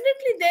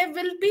 definitely there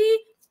will be,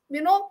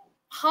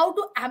 how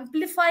to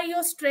amplify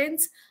your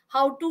strengths,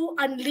 how to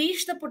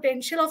unleash the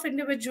potential of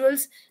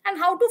individuals, and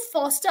how to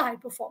foster high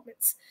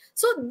performance.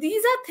 So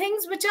these are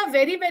things which are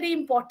very, very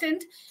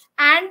important.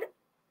 And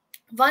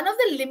one of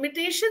the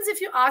limitations, if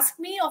you ask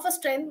me, of a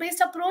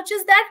strength-based approach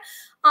is that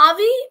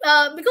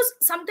because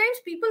sometimes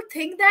people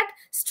think that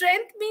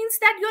strength means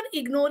that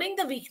you're ignoring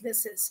the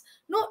weaknesses.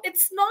 No,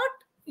 it's not.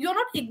 You're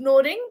not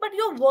ignoring, but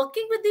you're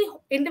working with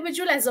the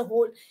individual as a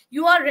whole.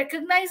 You are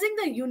recognizing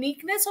the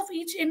uniqueness of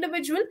each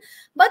individual,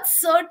 but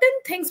certain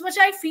things which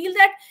I feel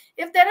that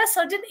if there are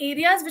certain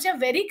areas which are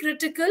very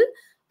critical,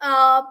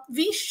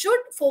 we should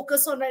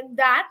focus on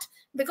that,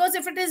 because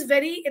if it is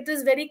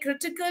very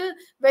critical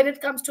when it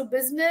comes to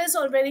business,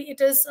 or when it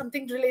is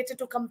something related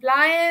to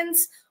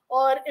compliance,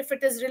 or if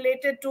it is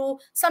related to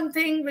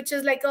something which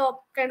is like a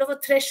kind of a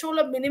threshold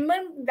or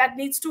minimum that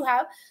needs to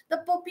have, the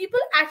people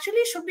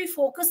actually should be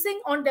focusing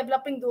on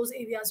developing those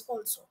areas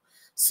also.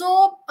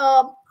 So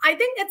I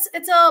think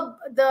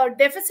the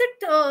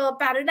deficit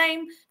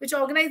paradigm which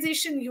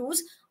organization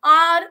use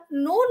are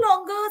no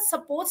longer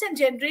supports and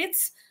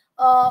generates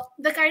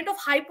the kind of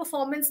high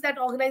performance that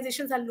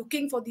organizations are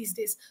looking for these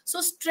days.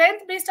 So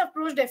strength-based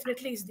approach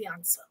definitely is the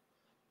answer.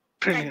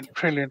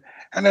 Brilliant.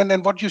 And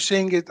then what you're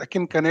saying is I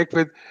can connect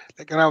with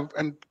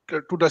and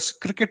to the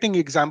cricketing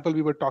example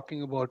we were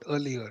talking about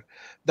earlier,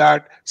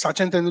 that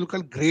Sachin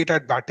Tendulkar great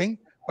at batting,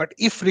 but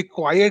if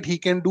required, he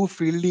can do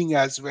fielding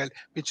as well,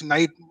 which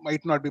might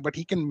not be, but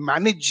he can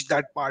manage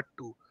that part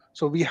too.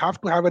 So we have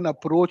to have an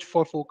approach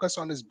for focus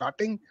on his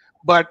batting,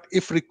 but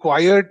if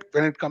required,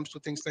 when it comes to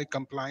things like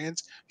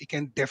compliance, we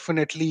can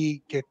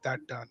definitely get that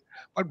done.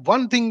 But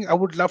one thing I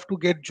would love to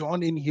get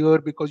John in here,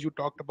 because you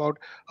talked about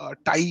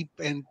type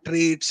and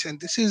traits, and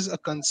this is a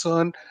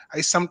concern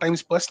I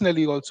sometimes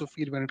personally also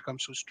feel when it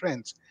comes to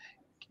strengths.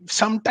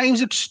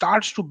 Sometimes it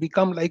starts to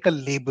become like a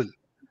label,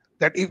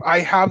 that if I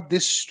have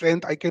this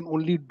strength, I can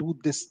only do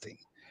this thing.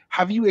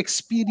 Have you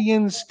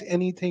experienced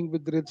anything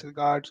with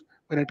regards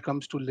when it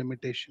comes to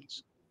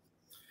limitations?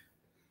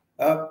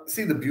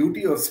 See, the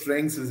beauty of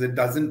strengths is it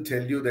doesn't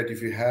tell you that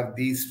if you have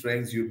these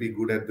strengths, you'll be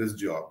good at this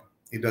job.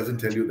 It doesn't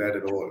tell you that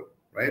at all,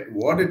 right?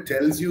 What it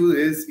tells you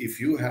is if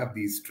you have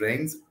these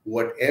strengths,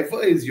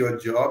 whatever is your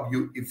job,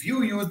 if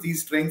you use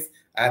these strengths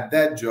at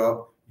that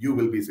job, you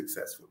will be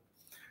successful.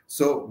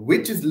 So,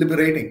 which is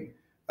liberating.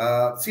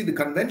 See, the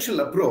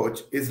conventional approach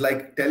is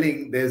like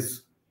telling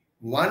there's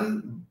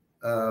one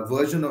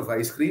version of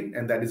ice cream,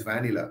 and that is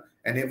vanilla,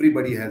 and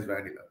everybody has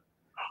vanilla.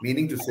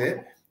 Meaning to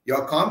say,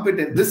 you're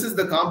competent. This is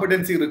the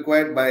competency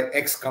required by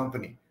X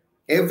company.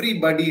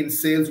 Everybody in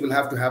sales will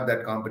have to have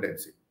that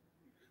competency.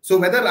 So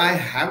whether I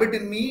have it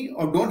in me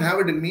or don't have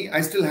it in me, I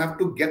still have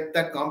to get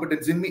that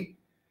competence in me.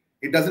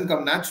 It doesn't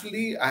come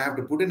naturally. I have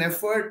to put in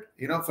effort.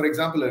 For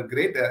example, a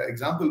great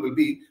example will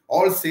be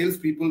all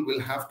salespeople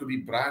will have to be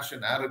brash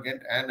and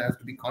arrogant and have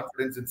to be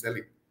confident in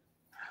selling.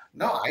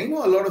 Now, I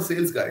know a lot of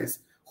sales guys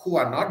who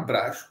are not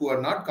brash, who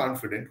are not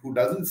confident, who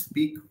doesn't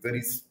speak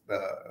very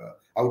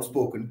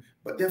outspoken,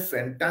 but they're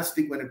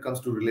fantastic when it comes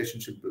to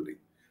relationship building.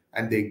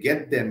 And they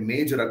get their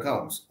major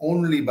accounts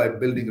only by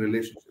building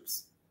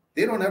relationships.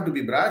 They don't have to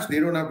be brash. They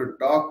don't have to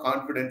talk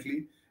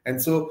confidently.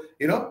 And so,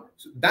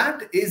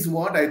 that is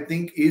what I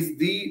think is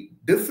the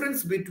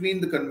difference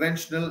between the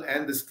conventional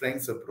and the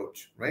strengths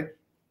approach, right?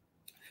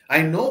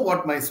 I know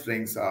what my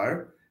strengths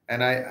are,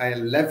 and I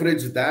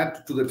leverage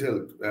that to the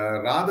tilt,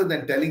 rather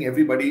than telling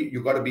everybody,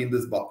 you got to be in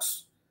this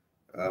box.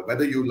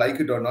 Whether you like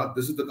it or not,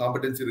 this is the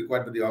competency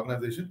required by the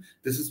organization.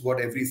 This is what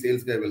every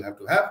sales guy will have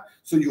to have.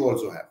 So you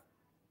also have.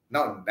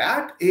 Now,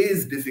 that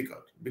is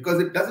difficult because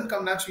it doesn't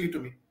come naturally to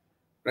me,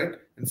 right?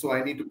 And so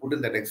I need to put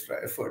in that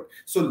extra effort.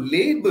 So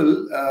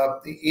label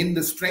in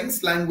the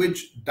strengths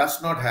language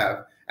does not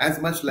have as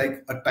much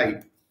like a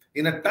type.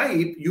 In a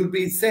type, you'll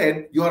be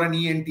said, you're an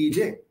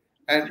ENTJ.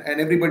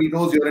 And everybody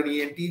knows you're an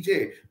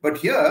ENTJ. But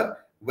here,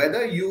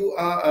 whether you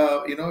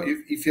are,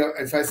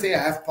 if I say I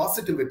have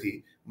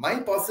positivity, my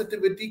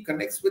positivity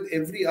connects with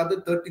every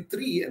other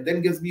 33 and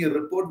then gives me a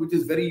report which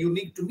is very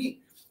unique to me.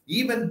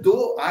 Even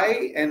though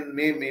I and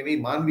maybe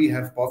Manvi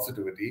have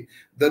positivity,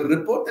 the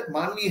report that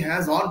Manvi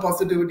has on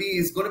positivity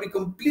is going to be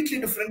completely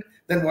different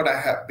than what I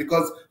have,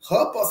 because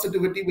her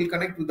positivity will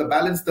connect with the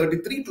balance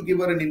 33 to give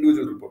her an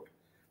individual report.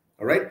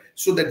 All right.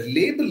 So that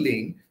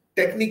labeling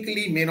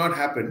technically may not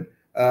happen.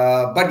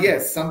 But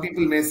yes, some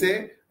people may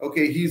say,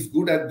 okay, he's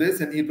good at this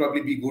and he'll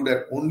probably be good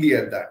at only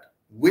at that,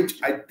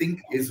 which I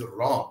think is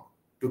wrong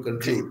to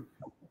conclude,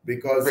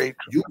 because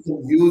you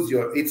can use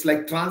it's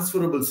like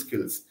transferable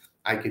skills.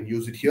 I can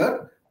use it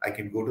here. I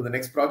can go to the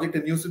next project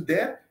and use it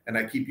there. And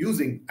I keep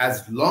using,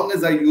 as long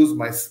as I use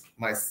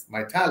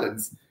my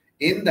talents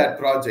in that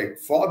project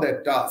for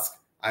that task,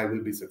 I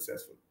will be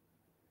successful.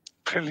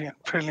 Brilliant,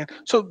 brilliant.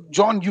 So,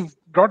 John, you've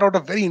brought out a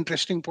very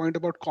interesting point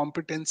about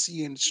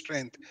competency and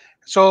strength.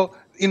 So,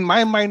 in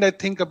my mind, I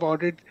think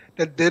about it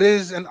that there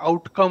is an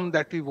outcome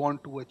that we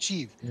want to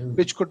achieve,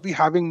 which could be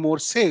having more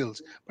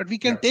sales, but we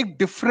can take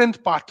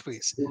different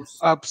pathways.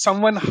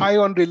 Someone high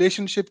on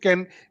relationship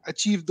can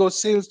achieve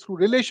those sales through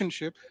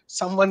relationship.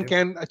 Someone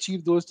can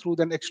achieve those through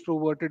an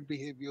extroverted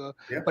behavior.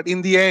 But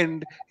in the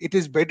end, it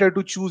is better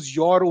to choose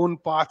your own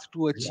path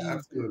to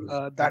achieve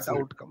that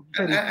outcome.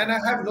 And I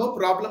have no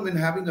problem in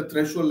having a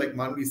threshold, like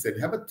Manvi said.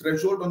 Have a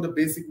threshold on the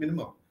basic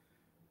minimum,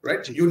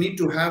 right? You need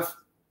to have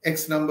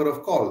X number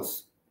of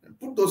calls.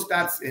 Put those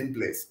stats in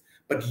place,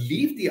 but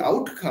leave the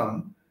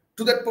outcome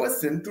to that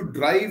person to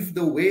drive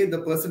the way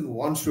the person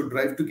wants to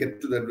drive to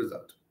get to that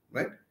result,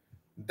 right?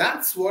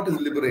 That's what is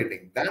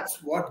liberating.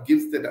 That's what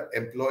gives the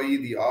employee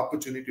the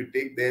opportunity to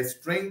take their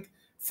strength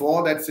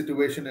for that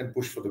situation and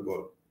push for the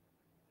goal.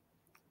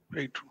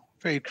 Very true.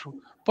 Very true.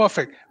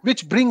 Perfect.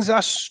 Which brings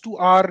us to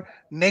our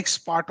next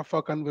part of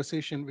our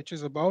conversation, which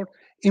is about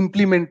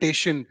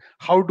implementation.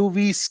 How do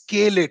we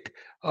scale it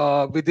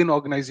within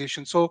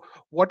organization? So,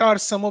 what are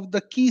some of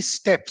the key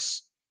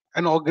steps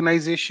an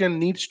organization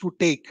needs to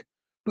take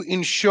to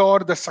ensure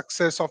the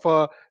success of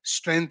a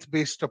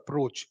strength-based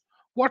approach?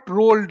 What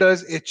role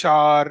does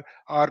HR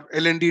or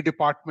L&D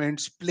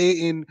departments play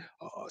in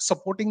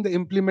supporting the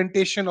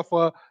implementation of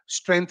a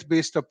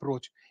strength-based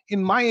approach?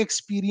 In my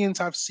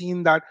experience, I've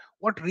seen that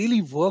what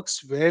really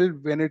works well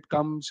when it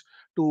comes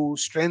to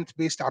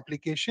strength-based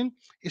application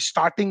is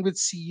starting with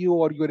CEO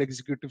or your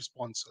executive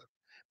sponsor.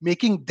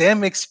 Making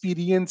them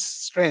experience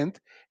strength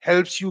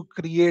helps you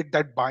create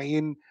that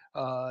buy-in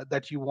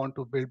that you want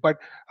to build. But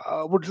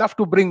would love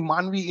to bring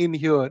Manvi in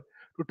here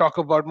to talk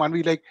about,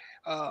 Manvi, like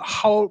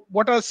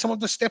what are some of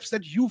the steps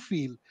that you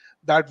feel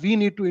that we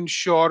need to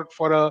ensure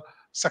for a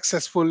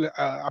successful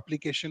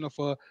application of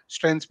a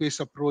strengths-based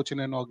approach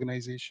in an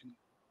organization?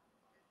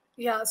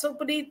 Yeah, so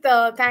Puneet,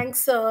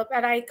 thanks.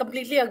 And I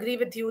completely agree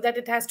with you that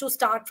it has to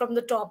start from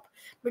the top,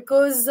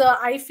 because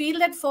I feel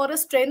that for a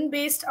strength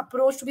based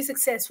approach to be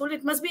successful,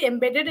 it must be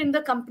embedded in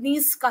the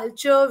company's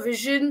culture,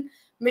 vision,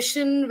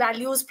 mission,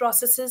 values,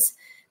 processes.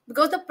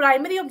 Because the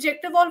primary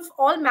objective of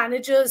all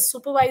managers,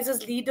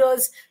 supervisors,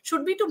 leaders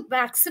should be to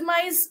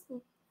maximize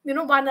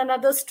one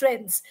another's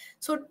strengths.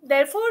 So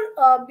therefore,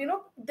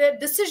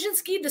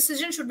 the key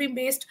decisions should be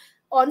based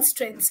on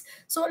strengths.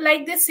 So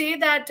like they say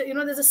that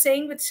there's a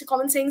saying, which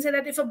common saying, say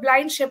that if a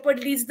blind shepherd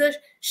leads the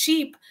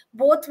sheep,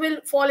 both will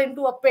fall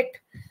into a pit.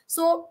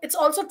 So it's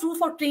also true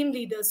for team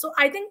leaders. So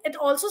I think it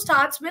also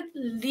starts with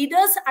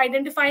leaders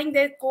identifying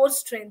their core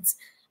strengths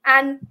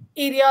and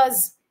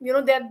areas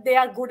that they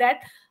are good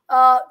at,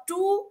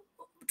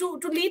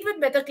 to lead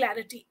with better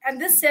clarity. And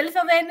this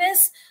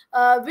self-awareness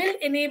will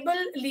enable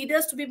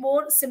leaders to be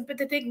more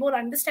sympathetic, more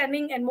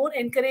understanding, and more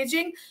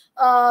encouraging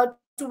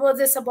towards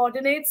their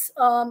subordinates.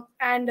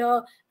 And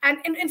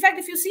in fact,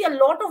 if you see a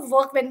lot of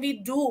work when we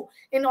do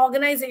in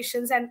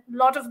organizations, and a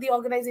lot of the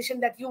organization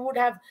that you would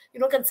have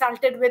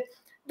consulted with,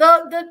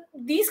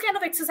 these kind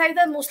of exercises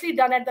are mostly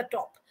done at the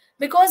top,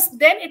 because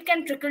then it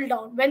can trickle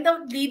down. When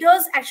the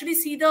leaders actually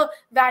see the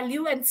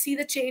value and see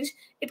the change,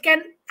 it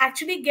can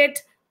actually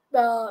get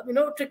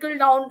trickle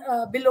down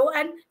below,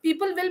 and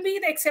people will be,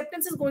 the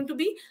acceptance is going to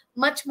be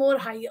much more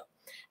higher.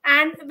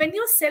 And when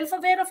you're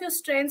self-aware of your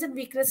strengths and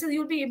weaknesses,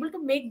 you'll be able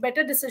to make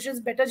better decisions,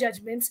 better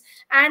judgments,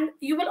 and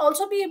you will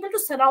also be able to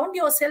surround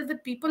yourself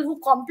with people who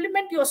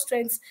complement your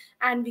strengths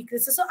and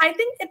weaknesses. So I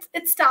think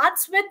it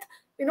starts with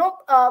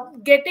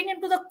getting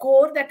into the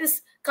core, that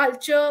is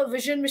culture,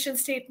 vision, mission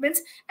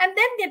statements, and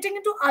then getting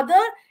into other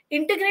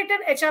integrated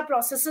HR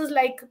processes,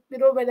 like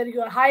whether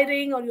you are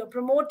hiring or you're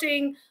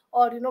promoting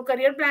or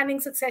career planning,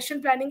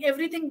 succession planning.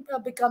 Everything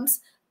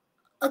becomes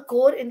a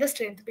core in the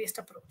strength based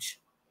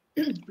approach.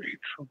 Very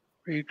true.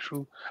 Very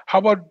true. How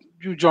about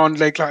you, John?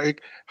 Like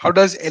how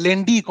does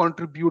L&D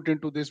contribute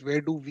into this?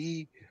 Where do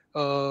we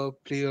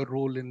play a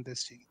role in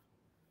this thing?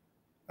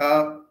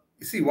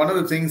 You see, one of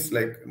the things,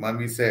 like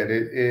Manvi said,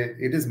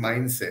 it is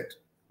mindset.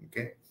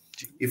 Okay.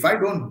 If I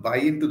don't buy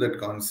into that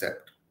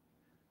concept,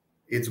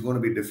 it's going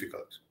to be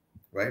difficult,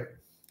 right?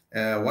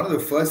 One of the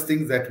first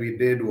things that we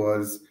did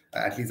was,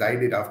 at least I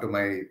did after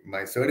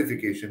my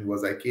certification,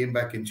 was I came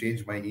back and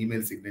changed my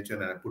email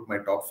signature and I put my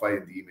top 5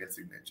 in the email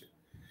signature.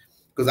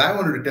 Because I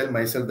wanted to tell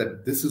myself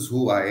that this is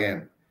who I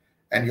am.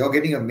 And you're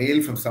getting a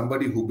mail from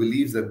somebody who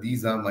believes that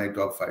these are my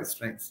top 5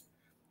 strengths.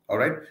 All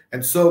right.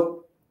 And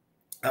so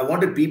I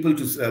wanted people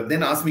to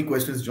then ask me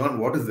questions. John,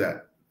 what is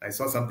that? I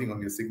saw something on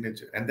your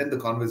signature. And then the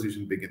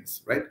conversation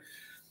begins, right?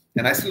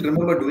 And I still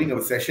remember doing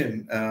a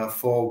session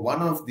for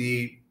one of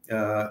the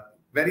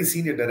very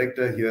senior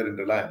director here in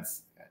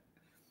Reliance.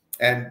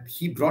 And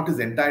he brought his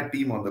entire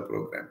team on the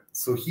program.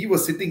 So he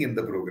was sitting in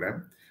the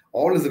program.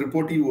 All his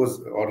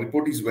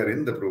reportees were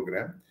in the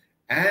program.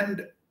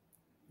 And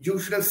you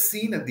should have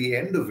seen at the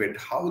end of it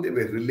how they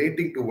were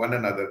relating to one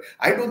another.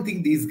 I don't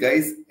think these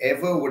guys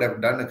ever would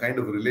have done a kind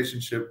of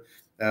relationship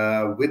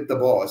with the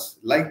boss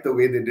like the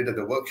way they did at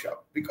the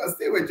workshop, because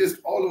they were just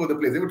all over the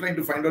place. They were trying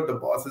to find out the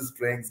boss's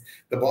strengths.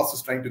 The boss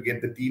was trying to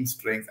get the team's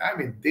strengths. I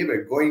mean, they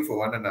were going for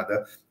one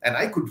another. And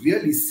I could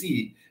really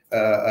see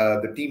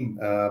the team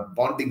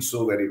bonding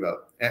so very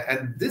well.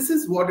 And this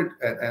is what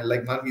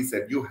like Manvi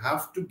said, you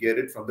have to get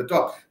it from the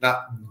top.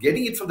 Now,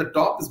 getting it from the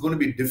top is going to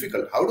be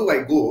difficult. How do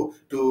I go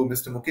to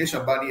Mr. Mukesh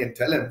Ambani and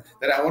tell him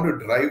that I want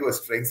to drive a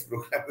strengths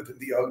program within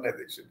the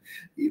organization?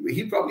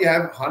 He probably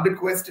have 100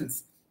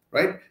 questions,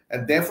 right?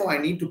 And therefore, I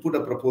need to put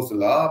a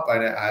proposal up,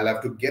 and I'll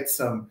have to get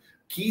some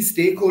key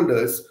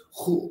stakeholders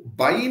who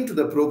buy into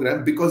the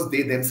program because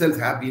they themselves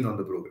have been on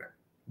the program.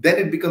 Then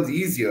it becomes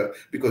easier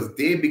because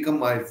they become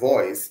my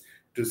voice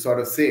to sort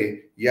of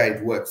say, yeah,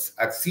 it works.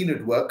 I've seen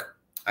it work.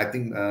 I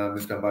think,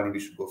 Mr. Ambani, we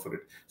should go for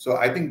it. So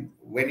I think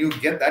when you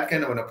get that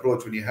kind of an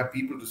approach, when you have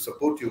people to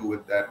support you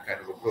with that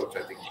kind of approach,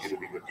 I think it'll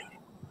be good.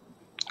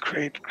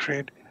 Great,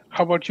 great.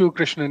 How about you,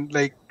 Krishnan?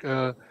 Like,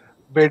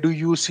 where do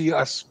you see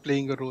us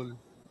playing a role?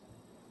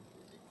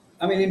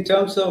 I mean, in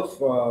terms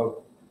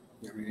of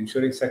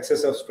ensuring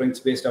success of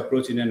strengths-based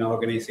approach in an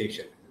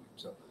organization.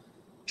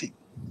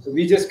 So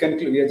we just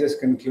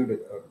concluded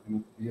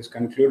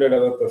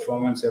our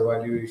performance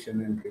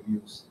evaluation and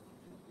reviews.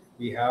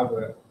 We have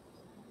a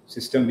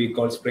system we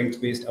call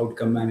strengths-based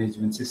outcome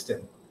management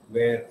system,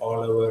 where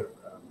all our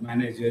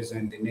managers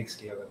and the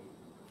next level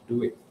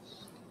do it.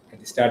 At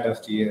the start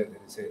of the year,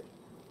 there is a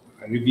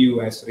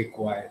review as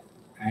required,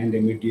 and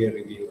a mid-year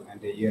review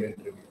and a year-end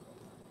review,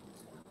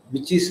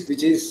 which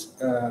is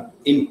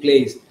in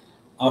place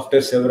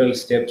after several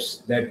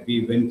steps that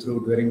we went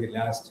through during the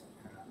last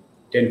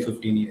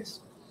 10-15 years.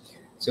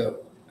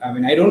 So, I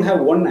mean, I don't have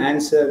one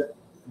answer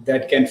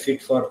that can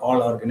fit for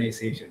all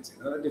organizations.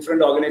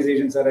 Different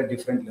organizations are at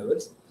different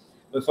levels.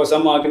 But for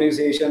some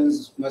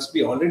organizations must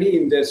be already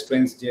in their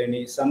strengths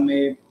journey. Some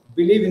may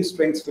believe in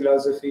strengths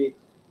philosophy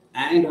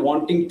and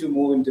wanting to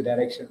move into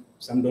direction.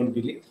 Some don't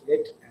believe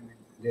it. I mean,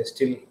 they're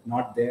still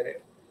not there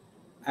yet.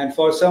 And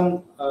for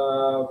some,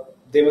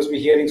 they must be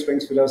hearing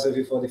strengths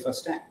philosophy for the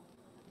first time.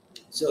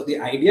 So the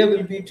idea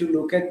will be to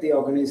look at the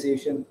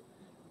organization,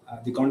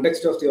 the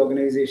context of the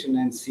organization,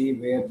 and see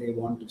where they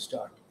want to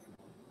start.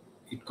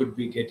 It could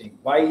be getting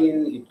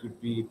buy-in. It could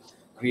be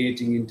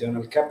creating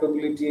internal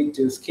capability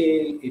to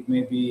scale. It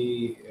may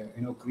be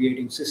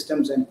creating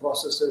systems and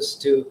processes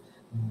to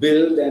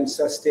build and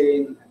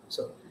sustain.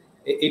 So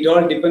it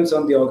all depends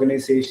on the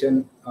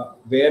organization,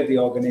 where the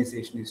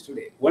organization is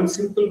today. One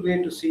simple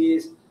way to see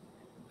is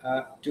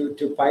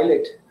to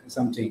pilot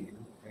something.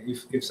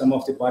 If some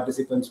of the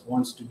participants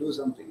wants to do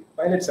something,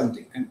 pilot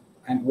something.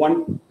 And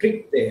one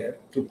trick there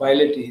to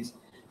pilot is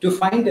to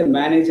find a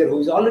manager who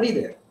is already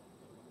there.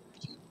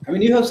 I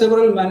mean, you have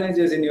several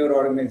managers in your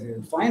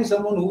organization. Find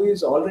someone who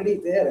is already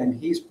there and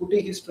he's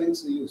putting his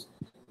strengths to use.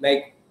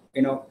 Like,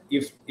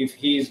 if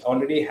he is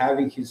already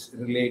having his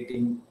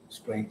relating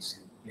strengths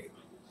in play,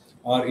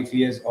 or if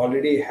he has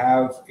already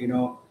have,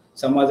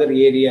 some other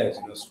areas,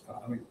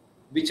 I mean,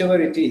 whichever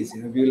it is,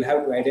 we will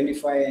have to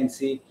identify and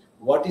see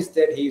what is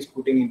that he is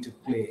putting into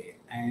play,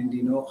 and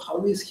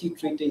how is he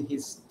treating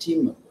his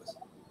team members.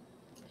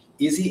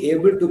 Is he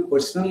able to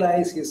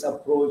personalize his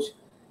approach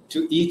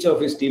to each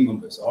of his team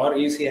members, or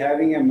is he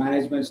having a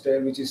management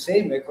style which is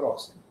same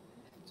across?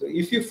 So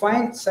if you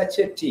find such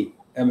a team,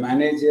 a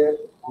manager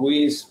who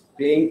is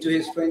playing to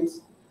his strengths,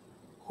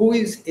 who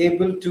is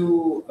able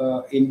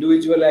to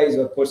individualize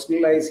or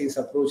personalize his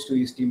approach to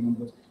his team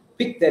members,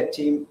 pick that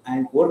team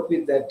and work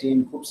with that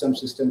team, put some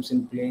systems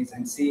in place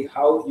and see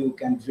how you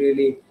can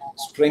really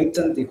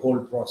strengthen the whole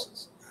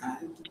process.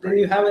 And then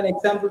you have an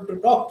example to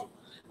talk to.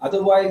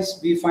 Otherwise,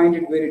 we find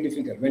it very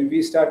difficult. When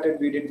we started,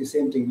 we did the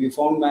same thing. We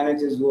found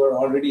managers who are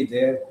already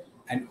there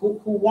and who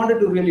wanted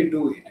to really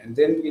do it. And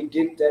then we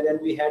did that and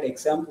we had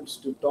examples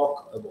to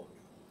talk about it.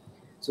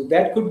 So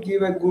that could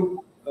give a good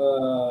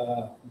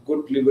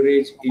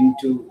leverage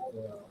into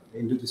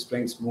the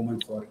strengths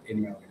movement for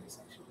any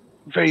organization.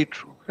 Very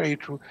true, very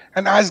true.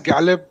 And as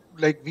Gallup,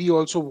 like we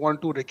also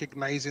want to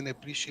recognize and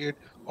appreciate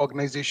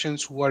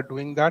organizations who are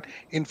doing that.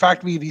 In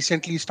fact, we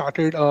recently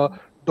started a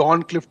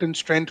Don Clifton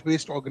Strength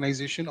Based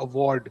Organization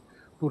Award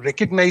to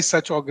recognize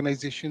such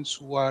organizations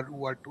who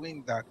are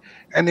doing that.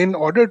 And in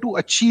order to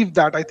achieve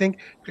that, I think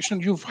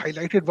Krishnan, you've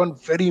highlighted one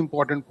very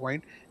important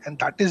point, and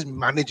that is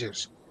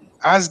managers.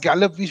 As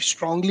Gallup, we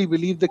strongly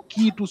believe the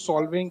key to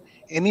solving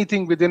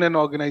anything within an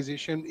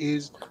organization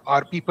is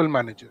our people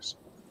managers.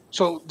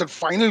 So the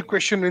final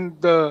question in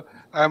the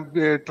I'm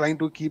trying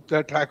to keep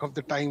the track of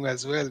the time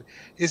as well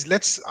is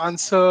let's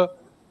answer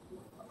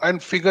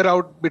and figure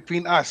out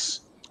between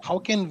us how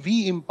can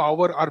we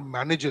empower our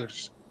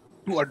managers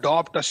to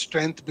adopt a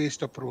strength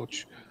based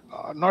approach,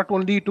 not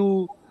only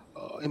to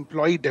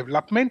employee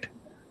development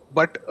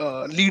but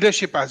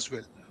leadership as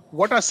well.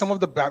 What are some of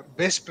the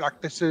best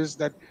practices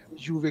that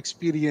you've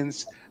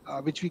experienced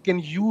which we can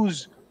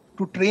use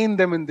to train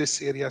them in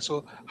this area?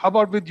 So how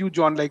about with you,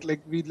 John? Like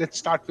we let's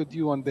start with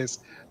you on this.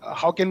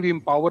 How can we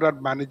empower our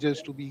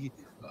managers to be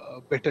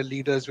better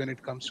leaders when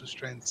it comes to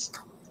strengths?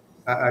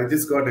 I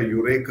just got a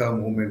eureka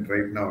moment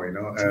right now.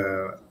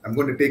 I'm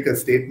going to take a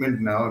statement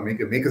now, make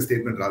a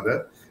statement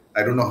rather.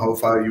 I don't know how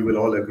far you will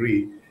all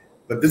agree,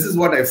 but this is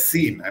what I've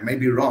seen. I may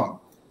be wrong.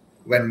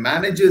 When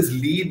managers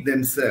lead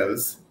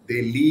themselves,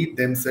 they lead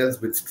themselves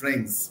with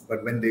strengths,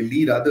 but when they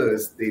lead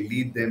others, they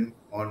lead them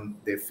on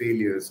their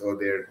failures or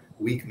their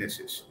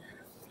weaknesses.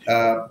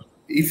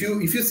 If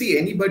you see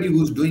anybody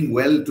who's doing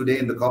well today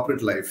in the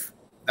corporate life,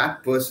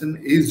 that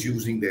person is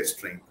using their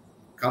strength,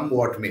 come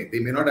what may. They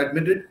may not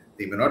admit it,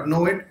 they may not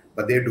know it,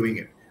 but they're doing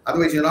it.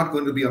 Otherwise, you're not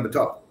going to be on the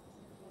top,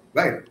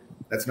 right?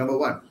 That's number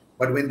one.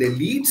 But when they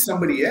lead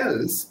somebody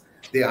else,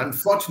 they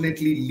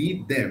unfortunately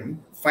lead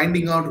them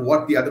finding out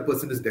what the other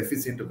person is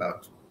deficient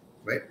about,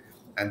 right?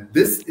 And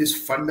this is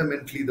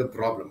fundamentally the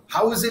problem.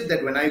 How is it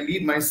that when I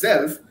lead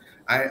myself,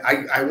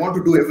 I want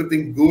to do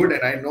everything good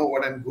and I know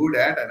what I'm good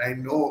at and I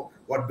know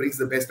what brings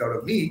the best out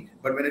of me.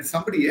 But when it's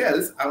somebody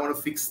else, I want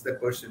to fix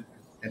that person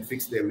and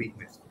fix their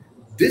weakness.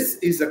 This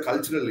is a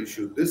cultural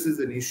issue. This is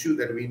an issue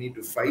that we need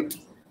to fight.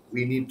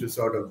 We need to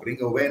sort of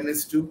bring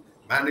awareness to.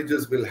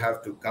 Managers will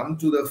have to come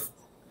to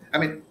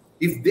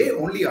if they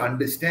only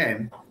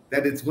understand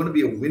that it's going to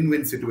be a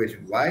win-win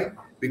situation. Why?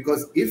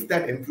 Because if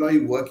that employee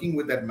working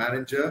with that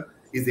manager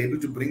is able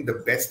to bring the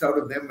best out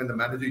of them when the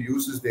manager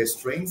uses their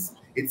strengths,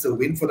 it's a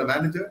win for the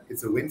manager,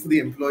 it's a win for the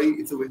employee,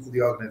 it's a win for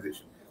the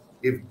organization.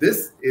 If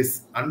this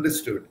is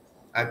understood,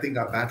 I think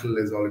our battle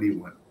is already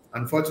won.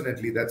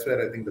 Unfortunately, that's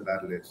where I think the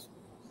battle is.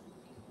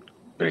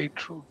 Very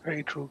true,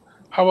 very true.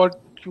 How about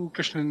you,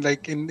 Krishnan?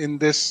 Like in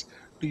this,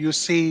 do you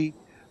see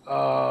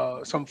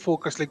some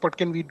focus? Like, what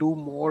can we do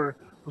more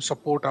to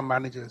support our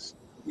managers?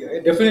 Yeah,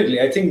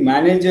 definitely. I think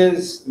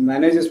managers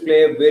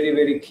play a very,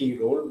 very key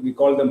role. We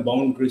call them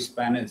boundary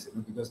spanners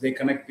because they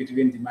connect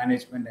between the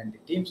management and the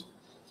teams.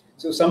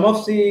 So some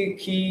of the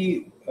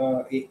key,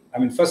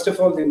 first of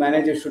all, the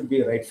manager should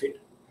be a right fit.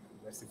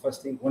 That's the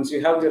first thing. Once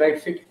you have the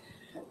right fit,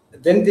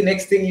 then the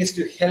next thing is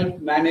to help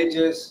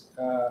managers,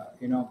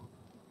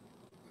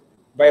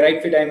 by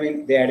right fit, I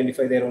mean they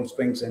identify their own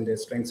strengths and their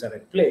strengths are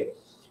at play.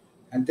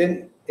 And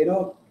then,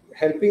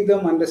 helping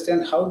them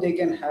understand how they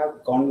can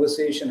have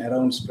conversation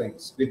around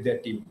strengths with their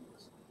team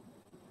members.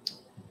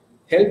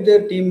 Help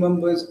their team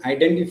members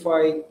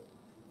identify,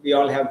 we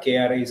all have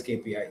KRIs,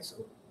 KPIs.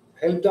 So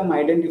help them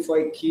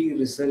identify key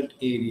result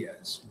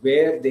areas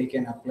where they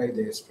can apply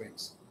their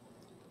strengths.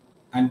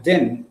 And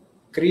then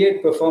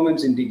create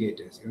performance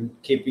indicators,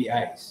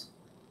 KPIs,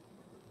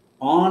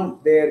 on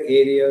their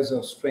areas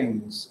of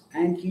strengths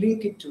and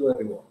link it to a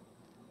reward,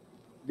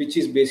 which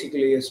is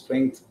basically a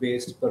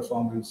strength-based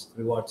performance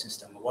reward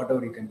system, or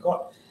whatever you can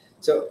call it.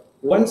 So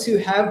once you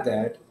have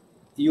that,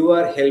 you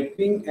are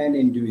helping an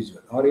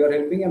individual or you are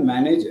helping a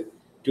manager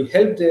to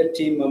help their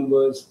team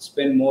members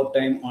spend more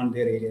time on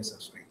their areas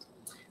of strength.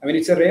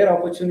 It's a rare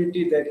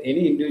opportunity that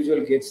any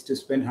individual gets to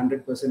spend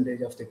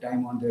 100% of the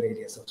time on their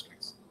areas of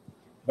strength.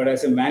 But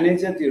as a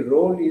manager, the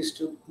role is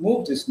to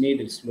move this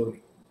needle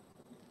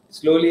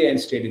slowly and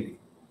steadily.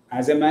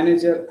 As a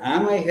manager,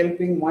 am I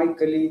helping my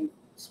colleague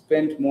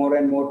spend more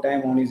and more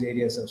time on his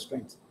areas of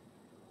strength?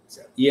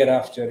 So year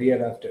after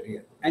year after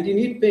year. And you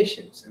need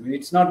patience.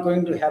 It's not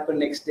going to happen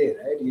next day,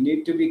 right? You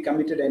need to be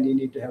committed and you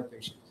need to have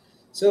patience.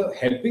 So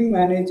helping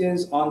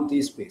managers on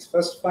this space,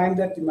 first find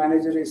that the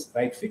manager is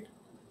right fit,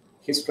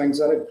 his strengths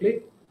are at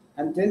play,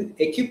 and then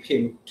equip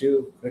him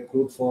to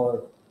recruit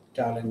for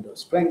talent or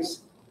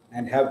strengths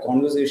and have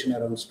conversation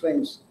around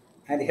strengths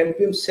and help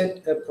him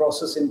set a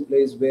process in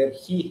place where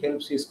he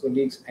helps his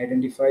colleagues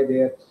identify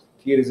their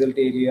key result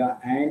area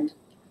and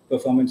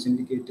performance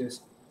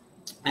indicators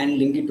and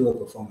link it to a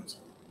performance.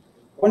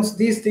 Once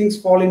these things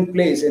fall in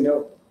place,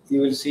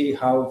 you will see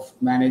how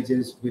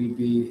managers will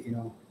be,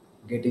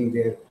 getting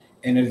their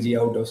energy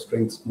out of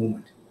strengths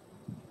movement.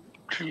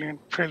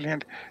 Brilliant,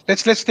 brilliant.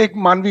 Let's take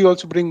Manvi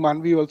also, bring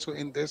Manvi also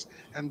in this,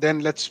 and then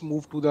let's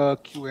move to the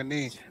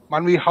Q&A.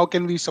 Manvi, how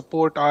can we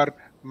support our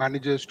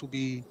managers to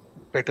be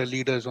better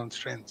leaders on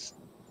strengths?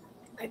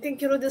 I think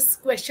this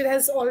question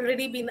has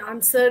already been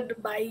answered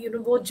by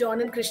both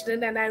John and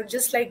Krishnan, and I would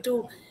just like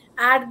to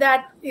add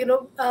that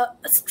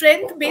a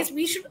strength based,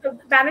 we should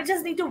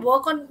managers need to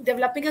work on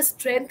developing a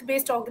strength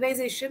based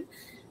organization,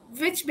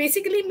 which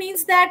basically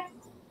means that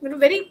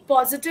very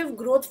positive,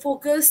 growth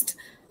focused,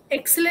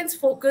 excellence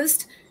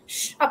focused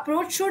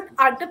approach should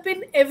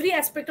underpin every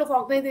aspect of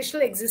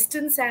organizational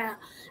existence,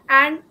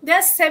 and there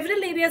are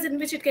several areas in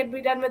which it can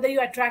be done, whether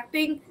you're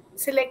attracting,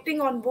 selecting,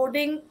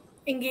 onboarding,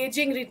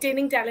 engaging,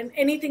 retaining talent,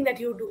 anything that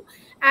you do.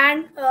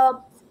 And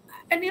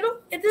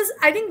it is,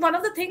 I think, one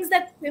of the things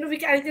that we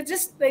can, I can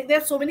just, like, there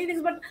are so many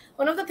things, but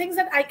one of the things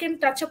that I can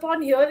touch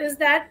upon here is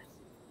that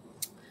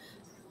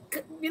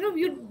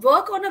you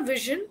work on a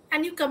vision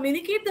and you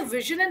communicate the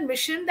vision and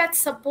mission that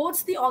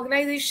supports the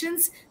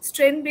organization's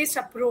strength based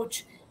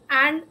approach,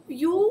 and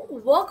you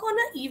work on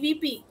a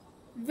EVP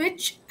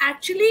which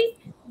actually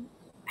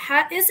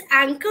is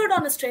anchored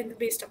on a strength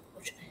based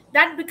approach.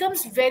 That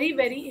becomes very,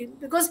 very,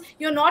 because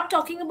you're not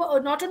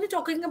only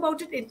talking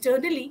about it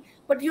internally,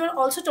 but you're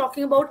also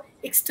talking about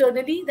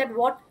externally, that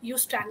what you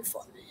stand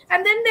for.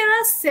 And then there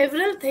are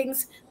several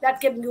things that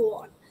can go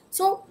on.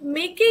 So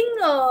making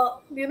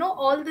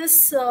all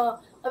this a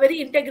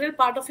very integral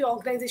part of your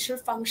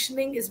organizational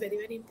functioning is very,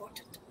 very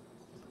important.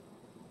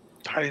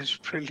 That is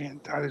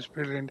brilliant. That is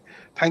brilliant.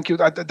 Thank you.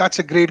 That's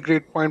a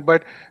great point.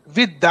 But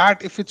with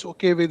that, if it's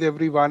okay with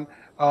everyone,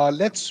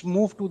 let's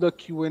move to the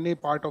Q&A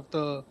part of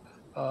the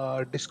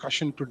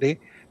discussion today,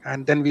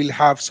 and then we'll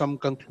have some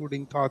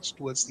concluding thoughts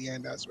towards the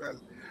end as well.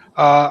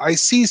 I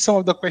see some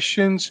of the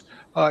questions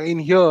in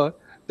here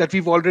that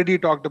we've already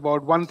talked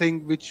about. One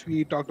thing which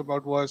we talked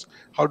about was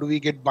how do we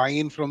get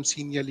buy-in from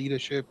senior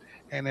leadership,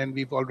 and then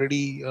we've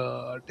already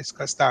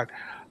discussed that.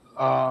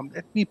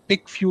 Let me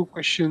pick few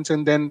questions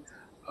and then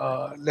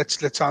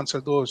let's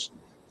answer those.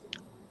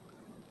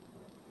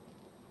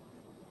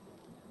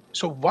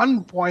 So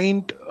one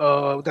point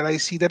that I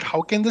see, that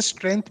how can the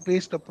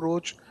strength-based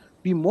approach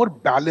be more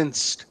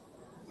balanced?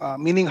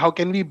 Meaning, how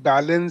can we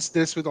balance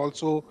this with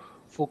also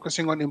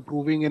focusing on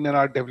improving in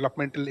our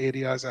developmental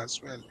areas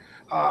as well?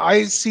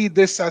 I see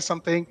this as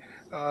something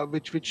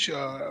which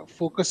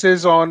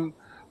focuses on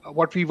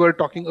what we were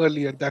talking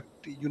earlier, that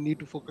you need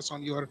to focus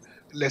on your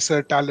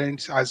lesser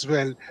talents as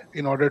well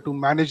in order to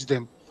manage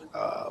them.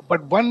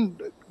 But one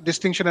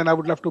distinction, and I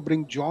would love to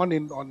bring John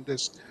in on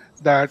this,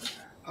 that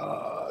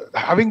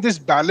having this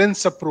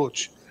balanced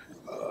approach,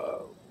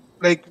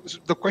 like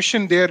the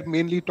question there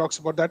mainly talks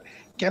about that,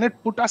 can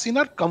it put us in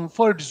our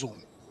comfort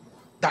zone?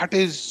 That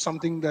is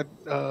something that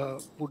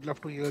would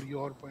love to hear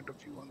your point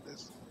of view on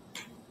this.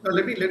 Now,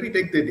 let me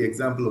take the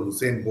example of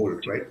Usain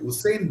Bolt, right?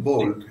 Usain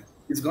Bolt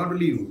has got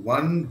only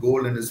one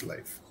goal in his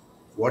life.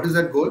 What is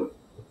that goal?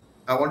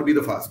 I want to be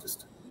the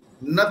fastest.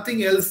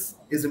 Nothing else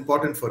is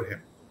important for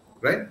him,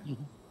 right?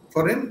 Mm-hmm.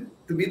 For him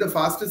to be the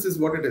fastest is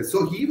what it is.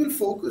 So he will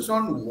focus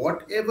on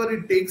whatever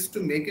it takes to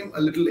make him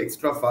a little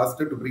extra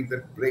faster to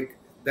break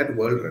that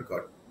world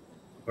record,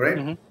 right?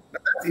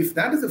 Mm-hmm. If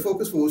that is the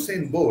focus for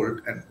Usain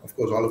Bolt, and of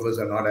course all of us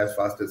are not as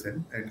fast as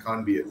him and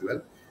can't be as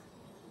well,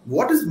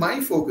 what is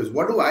my focus?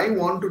 What do I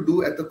want to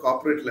do at the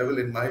corporate level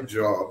in my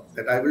job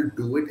that I will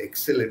do it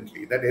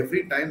excellently? That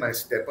every time I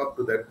step up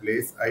to that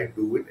place, I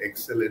do it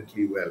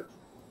excellently well.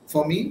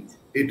 For me,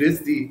 it is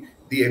the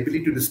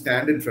ability to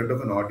stand in front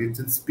of an audience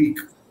and speak.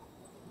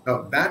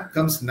 Now, that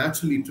comes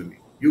naturally to me.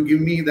 You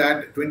give me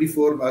that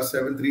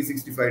 24/7,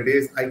 365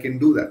 days, I can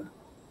do that,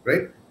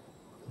 right?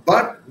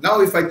 But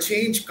now if I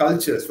change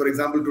cultures, for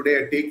example,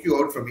 today I take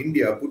you out from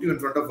India, put you in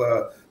front of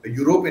a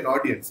European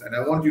audience, and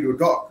I want you to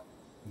talk.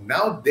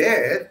 Now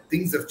there,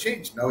 things have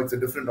changed. Now it's a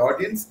different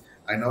audience.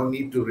 I now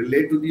need to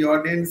relate to the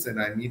audience,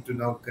 and I need to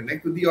now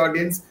connect with the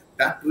audience.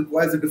 That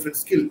requires a different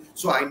skill.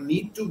 So I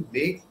need to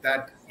make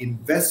that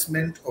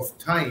investment of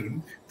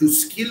time to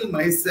skill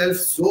myself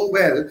so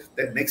well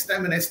that next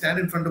time when I stand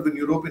in front of an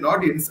European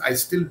audience, I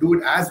still do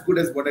it as good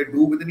as what I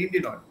do with an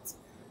Indian audience.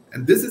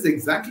 And this is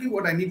exactly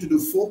what I need to do.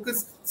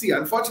 Focus. See,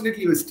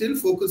 unfortunately, we're still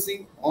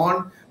focusing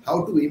on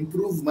how to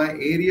improve my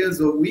areas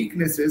of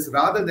weaknesses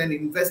rather than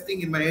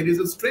investing in my areas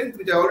of strength,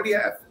 which I already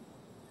have,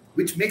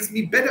 which makes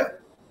me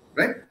better,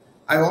 right?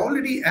 I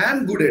already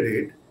am good at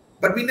it,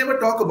 but we never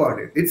talk about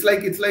it. It's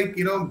like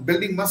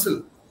building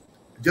muscle.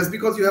 Just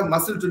because you have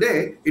muscle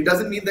today, it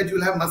doesn't mean that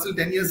you'll have muscle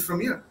 10 years from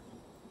here,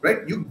 right?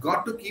 You've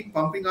got to keep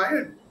pumping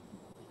iron.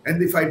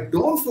 And if I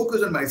don't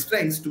focus on my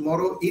strengths,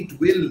 tomorrow it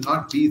will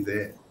not be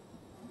there.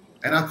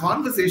 And our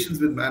conversations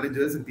with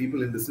managers and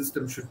people in the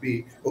system should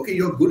be, okay,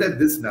 you're good at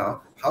this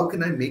now. How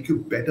can I make you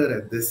better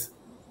at this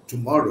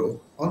tomorrow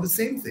on the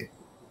same thing.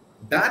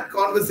 That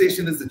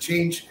conversation is the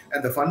change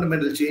and the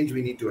fundamental change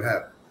we need to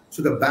have.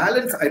 So the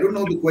balance, I don't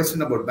know the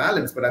question about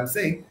balance, but I'm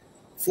saying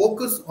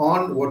focus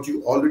on what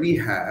you already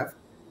have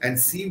and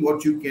see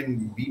what you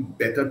can be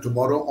better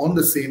tomorrow on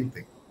the same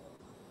thing.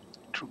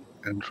 True.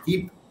 And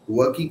keep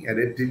working at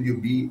it till you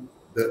be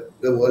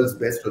the world's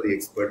best or the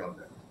expert on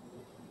that.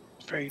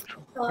 Very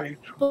true. Very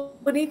true.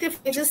 Puneet, if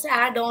I just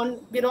add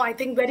on, I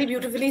think very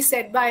beautifully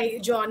said by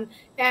John.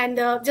 And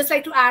just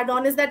like to add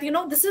on is that,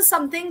 this is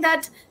something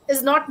that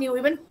is not new.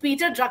 Even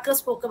Peter Drucker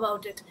spoke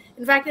about it.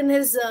 In fact, in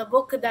his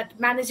book, that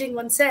Managing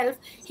Oneself,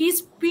 he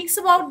speaks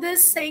about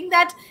this, saying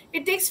that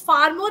it takes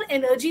far more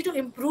energy to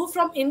improve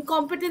from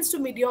incompetence to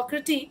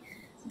mediocrity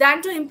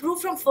than to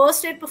improve from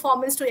first-rate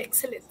performance to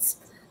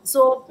excellence.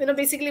 So,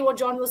 basically what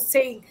John was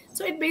saying.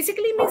 So it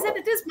basically means that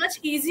it is much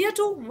easier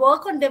to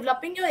work on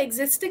developing your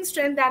existing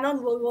strength than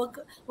on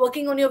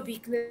working on your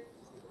weaknesses.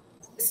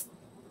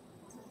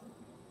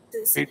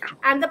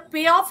 And the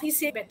payoff, he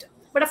said, better.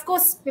 But of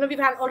course, we've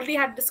already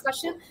had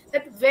discussion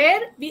that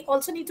where we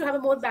also need to have a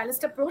more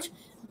balanced approach.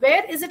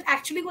 Where is it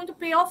actually going to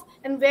pay off,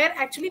 and where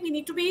actually we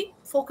need to be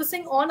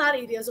focusing on our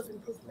areas of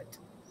improvement.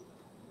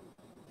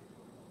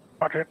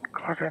 Got it.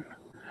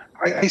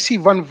 I see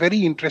one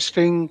very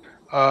interesting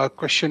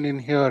question in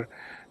here,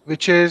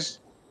 which is,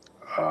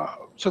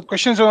 so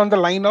questions are on the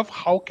line of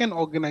how can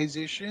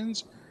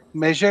organizations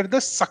measure the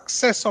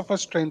success of a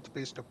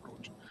strength-based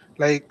approach?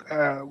 Like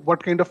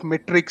what kind of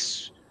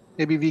metrics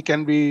maybe we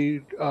can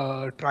be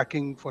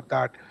tracking for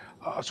that?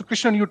 So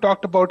Krishnan, you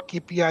talked about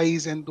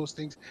KPIs and those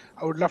things.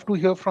 I would love to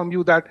hear from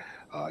you that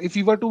if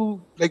you were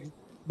to, like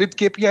with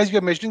KPIs, we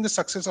are measuring the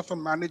success of a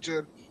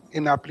manager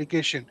in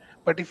application.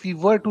 But if we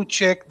were to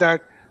check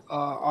that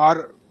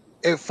our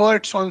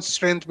efforts on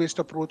strength-based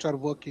approach are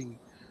working,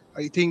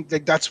 I think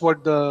like that's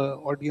what the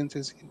audience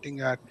is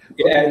hinting at.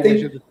 Yeah, I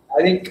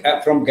think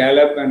from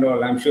Gallup and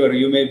all, I'm sure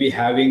you may be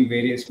having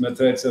various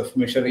methods of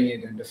measuring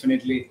it, and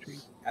definitely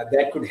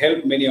that could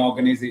help many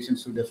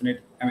organizations who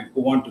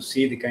who want to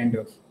see the kind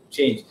of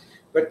change.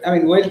 But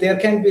while there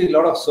can be a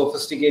lot of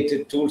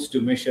sophisticated tools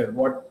to measure,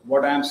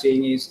 what I'm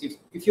saying is,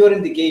 if you're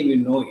in the game, you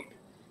know it,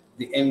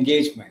 the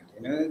engagement,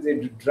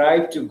 the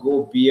drive to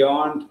go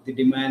beyond the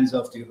demands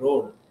of the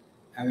role.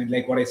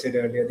 Like what I said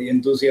earlier, the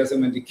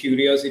enthusiasm and the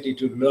curiosity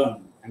to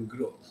learn and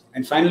grow.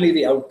 And finally,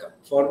 the outcome,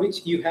 for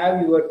which you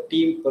have your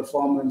team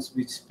performance,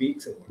 which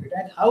speaks about it,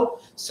 and how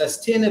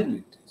sustainable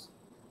it is.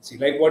 See,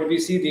 like what we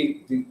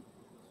see, the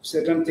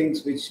certain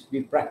things which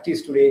we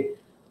practice today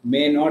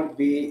may not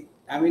be,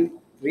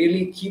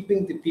 really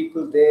keeping the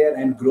people there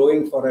and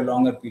growing for a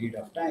longer period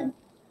of time.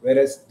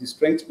 Whereas the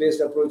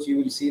strengths-based approach, you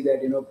will see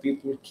that,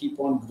 people keep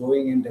on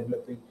growing and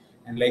developing.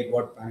 And like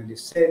what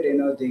panelists said,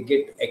 they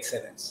get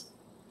excellence.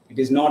 It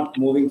is not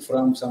moving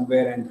from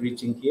somewhere and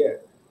reaching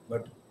here,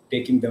 but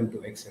taking them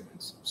to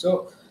excellence.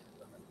 So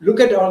look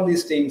at all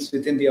these things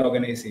within the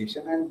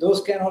organization, and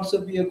those can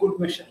also be a good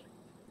measure.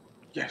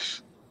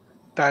 Yes,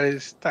 that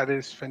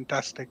is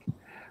fantastic.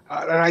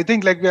 And I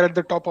think like we are at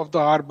the top of the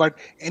hour, but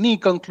any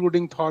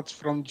concluding thoughts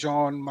from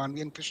John,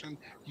 Manvi, and Krishnan,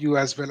 you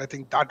as well, I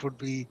think that would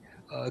be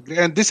great.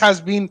 And this has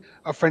been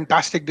a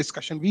fantastic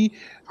discussion.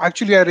 I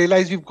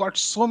realized we've got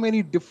so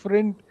many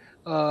different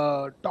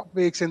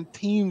topics and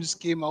themes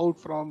came out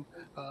from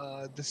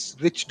this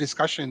rich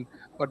discussion,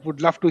 but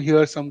would love to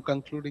hear some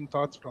concluding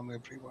thoughts from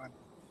everyone.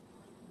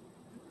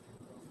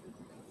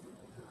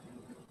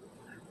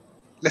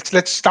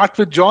 Let's start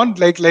with John.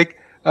 Like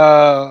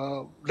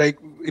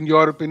in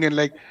your opinion,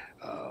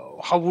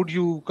 how would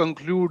you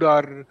conclude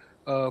our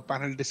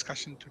panel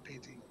discussion today?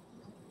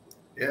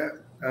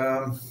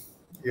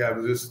 I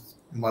was just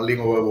mulling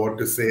over what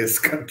to say as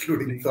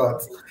concluding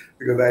thoughts,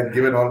 because I'd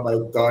given all my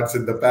thoughts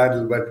in the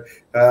panel. But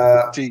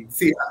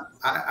see,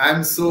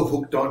 I'm so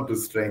hooked on to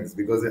strengths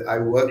because I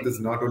work this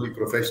not only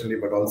professionally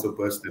but also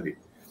personally.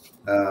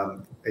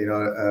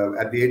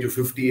 At the age of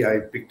 50, I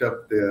picked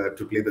up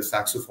to play the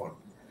saxophone.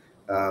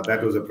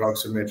 That was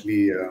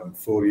approximately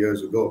 4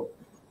 years ago.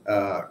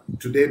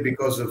 Today,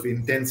 because of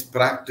intense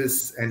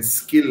practice and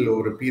skill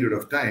over a period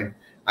of time,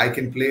 I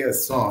can play a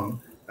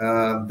song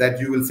that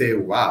you will say,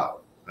 wow,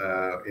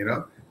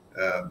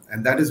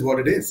 and that is what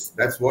it is.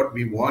 That's what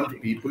we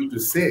want people to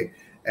say.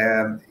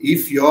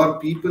 If your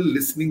people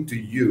listening to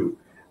you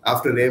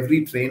after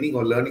every training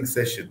or learning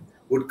session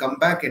would come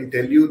back and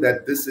tell you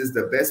that this is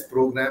the best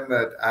program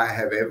that I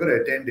have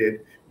ever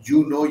attended,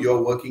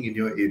 you're working in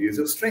your areas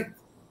of strength.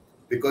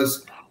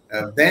 Because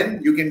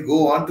then you can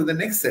go on to the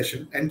next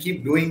session and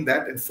keep doing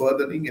that and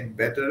furthering and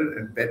better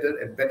and better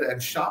and better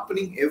and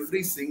sharpening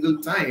every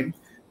single time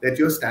that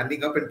you're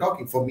standing up and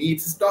talking. For me,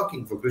 it's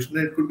talking. For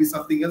Krishna, it could be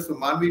something else. For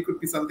Manvi, it could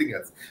be something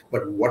else.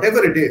 But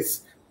whatever it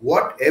is,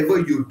 whatever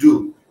you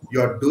do,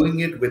 you're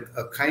doing it with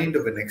a kind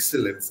of an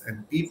excellence.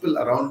 And people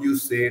around you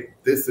say,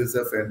 this is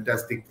a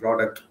fantastic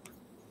product.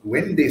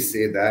 When they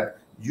say that,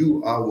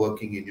 you are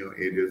working in your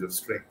areas of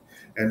strength.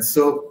 And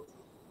so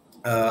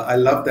I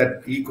love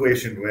that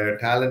equation where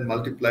talent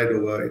multiplied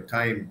over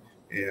time,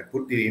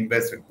 put the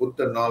investment, put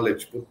the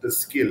knowledge, put the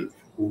skill,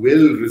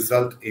 will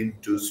result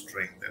into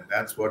strength. And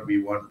that's what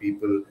we want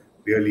people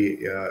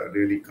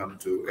really come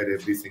to at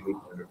every single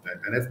point of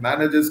time. And if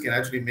managers can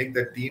actually make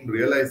that team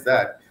realize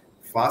that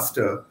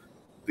faster,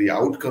 the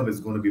outcome is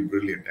going to be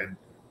brilliant. And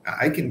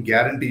I can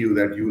guarantee you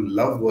that you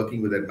love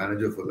working with that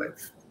manager for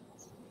life.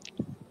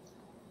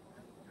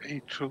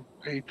 Very true,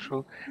 very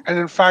true. And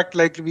in fact,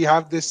 like we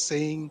have this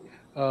saying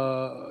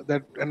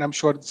that, and I'm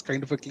sure it's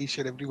kind of a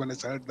cliche, everyone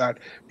has heard that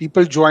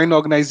people join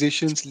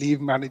organizations,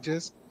 leave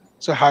managers.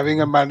 So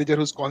having a manager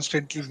who's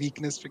constantly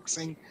weakness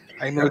fixing,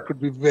 I know Yeah, it could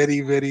be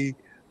very, very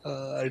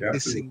absolutely.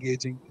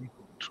 disengaging.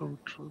 True,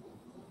 true.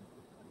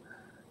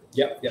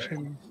 Yeah, yeah.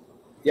 Really.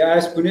 Yeah,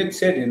 as Puneet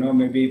said,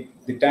 maybe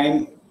the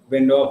time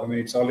went off. I mean,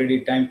 it's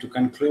already time to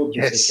conclude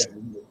the Yes.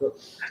 session.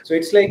 So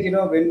it's like,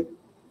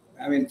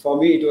 for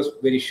me, it was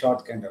very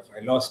short kind of. I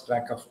lost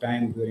track of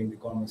time during the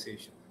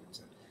conversation.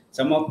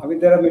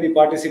 There are many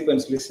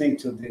participants listening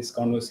to this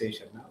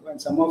conversation now,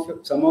 and some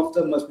of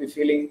them must be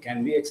feeling,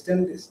 can we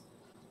extend this?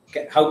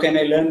 How can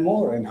I learn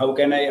more, and how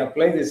can I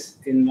apply this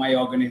in my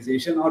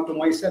organization or to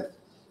myself?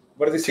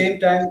 But at the same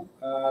time,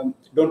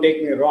 don't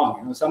take me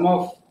wrong. Some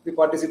of the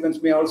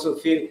participants may also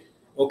feel,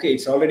 okay,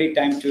 it's already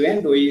time to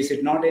end. Or is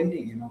it not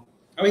ending?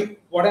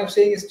 What I'm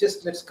saying is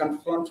just let's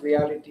confront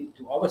reality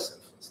to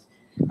ourselves.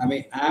 Am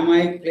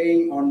I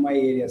playing on my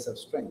areas of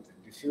strength?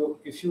 If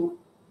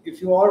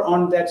you are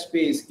on that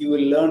space, you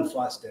will learn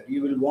faster.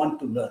 You will want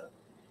to learn.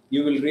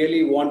 You will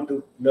really want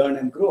to learn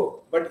and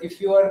grow. But if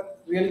you are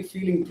really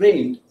feeling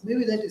drained,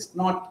 maybe that is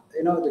not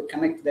the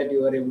connect that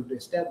you are able to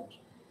establish.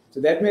 So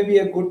that may be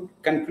a good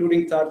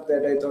concluding thought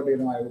that I thought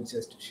I would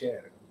just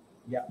share.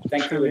 Yeah,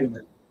 thank you very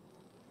much.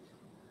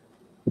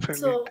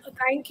 So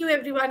thank you,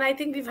 everyone. I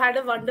think we've had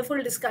a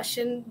wonderful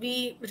discussion.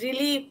 We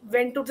really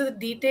went into the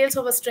details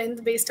of a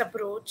strength-based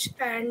approach,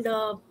 and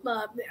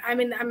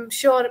I'm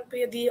sure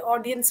the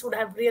audience would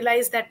have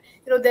realized that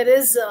there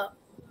is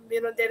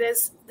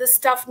this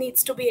stuff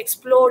needs to be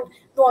explored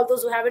to all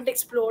those who haven't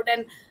explored.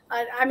 And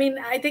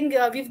I think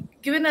we've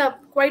given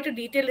quite a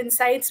detailed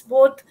insights,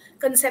 both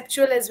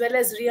conceptual as well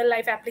as real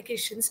life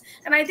applications.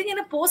 And I think in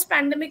a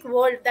post-pandemic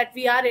world that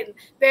we are in,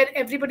 where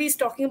everybody is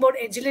talking about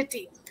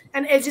agility,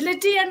 and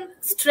agility and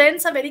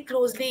strengths are very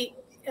closely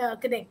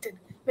connected.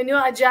 When you're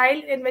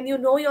agile and when you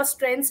know your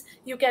strengths,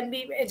 you can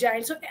be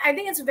agile. So I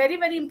think it's very,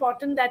 very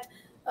important that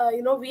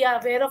we are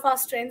aware of our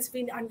strengths,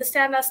 we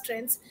understand our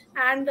strengths,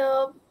 and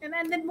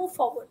then move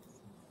forward.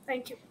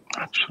 Thank you.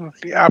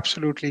 Absolutely,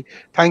 absolutely.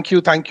 Thank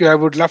you, thank you. I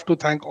would love to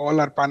thank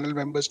all our panel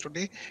members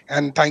today,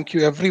 and thank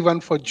you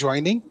everyone for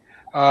joining.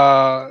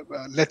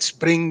 Let's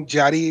bring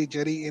Jerry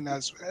in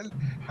as well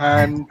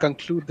and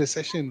conclude the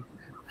session.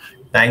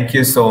 Thank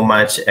you so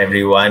much,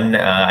 everyone.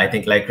 I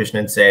think, like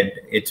Krishnan said,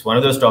 it's one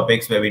of those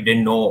topics where we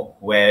didn't know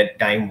where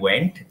time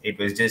went. It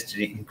was just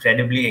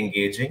incredibly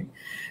engaging.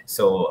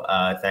 So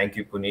thank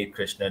you, Puneet,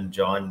 Krishnan,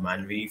 John,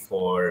 Manvi,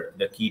 for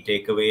the key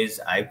takeaways.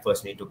 I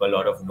personally took a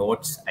lot of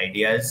notes,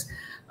 ideas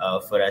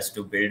for us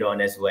to build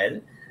on as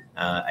well.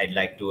 I'd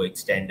like to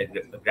extend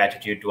a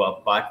gratitude to our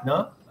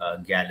partner,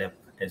 Gallup,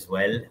 as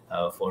well,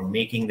 for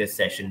making this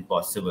session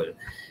possible.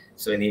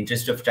 So in the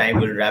interest of time,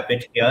 we'll wrap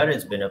it here.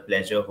 It's been a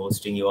pleasure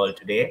hosting you all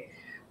today.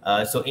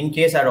 So in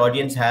case our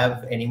audience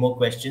have any more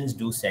questions,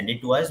 do send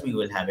it to us. We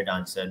will have it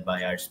answered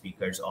by our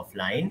speakers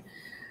offline.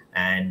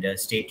 And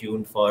stay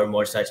tuned for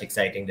more such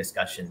exciting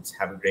discussions.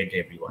 Have a great day,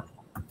 everyone.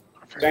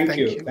 Thank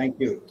you,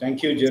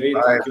 Jerry.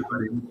 Bye,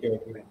 Thank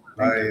you.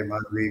 Bye,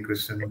 Madhvi,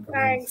 Krishnan.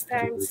 Thanks.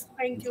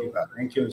 Thank you. Thank you.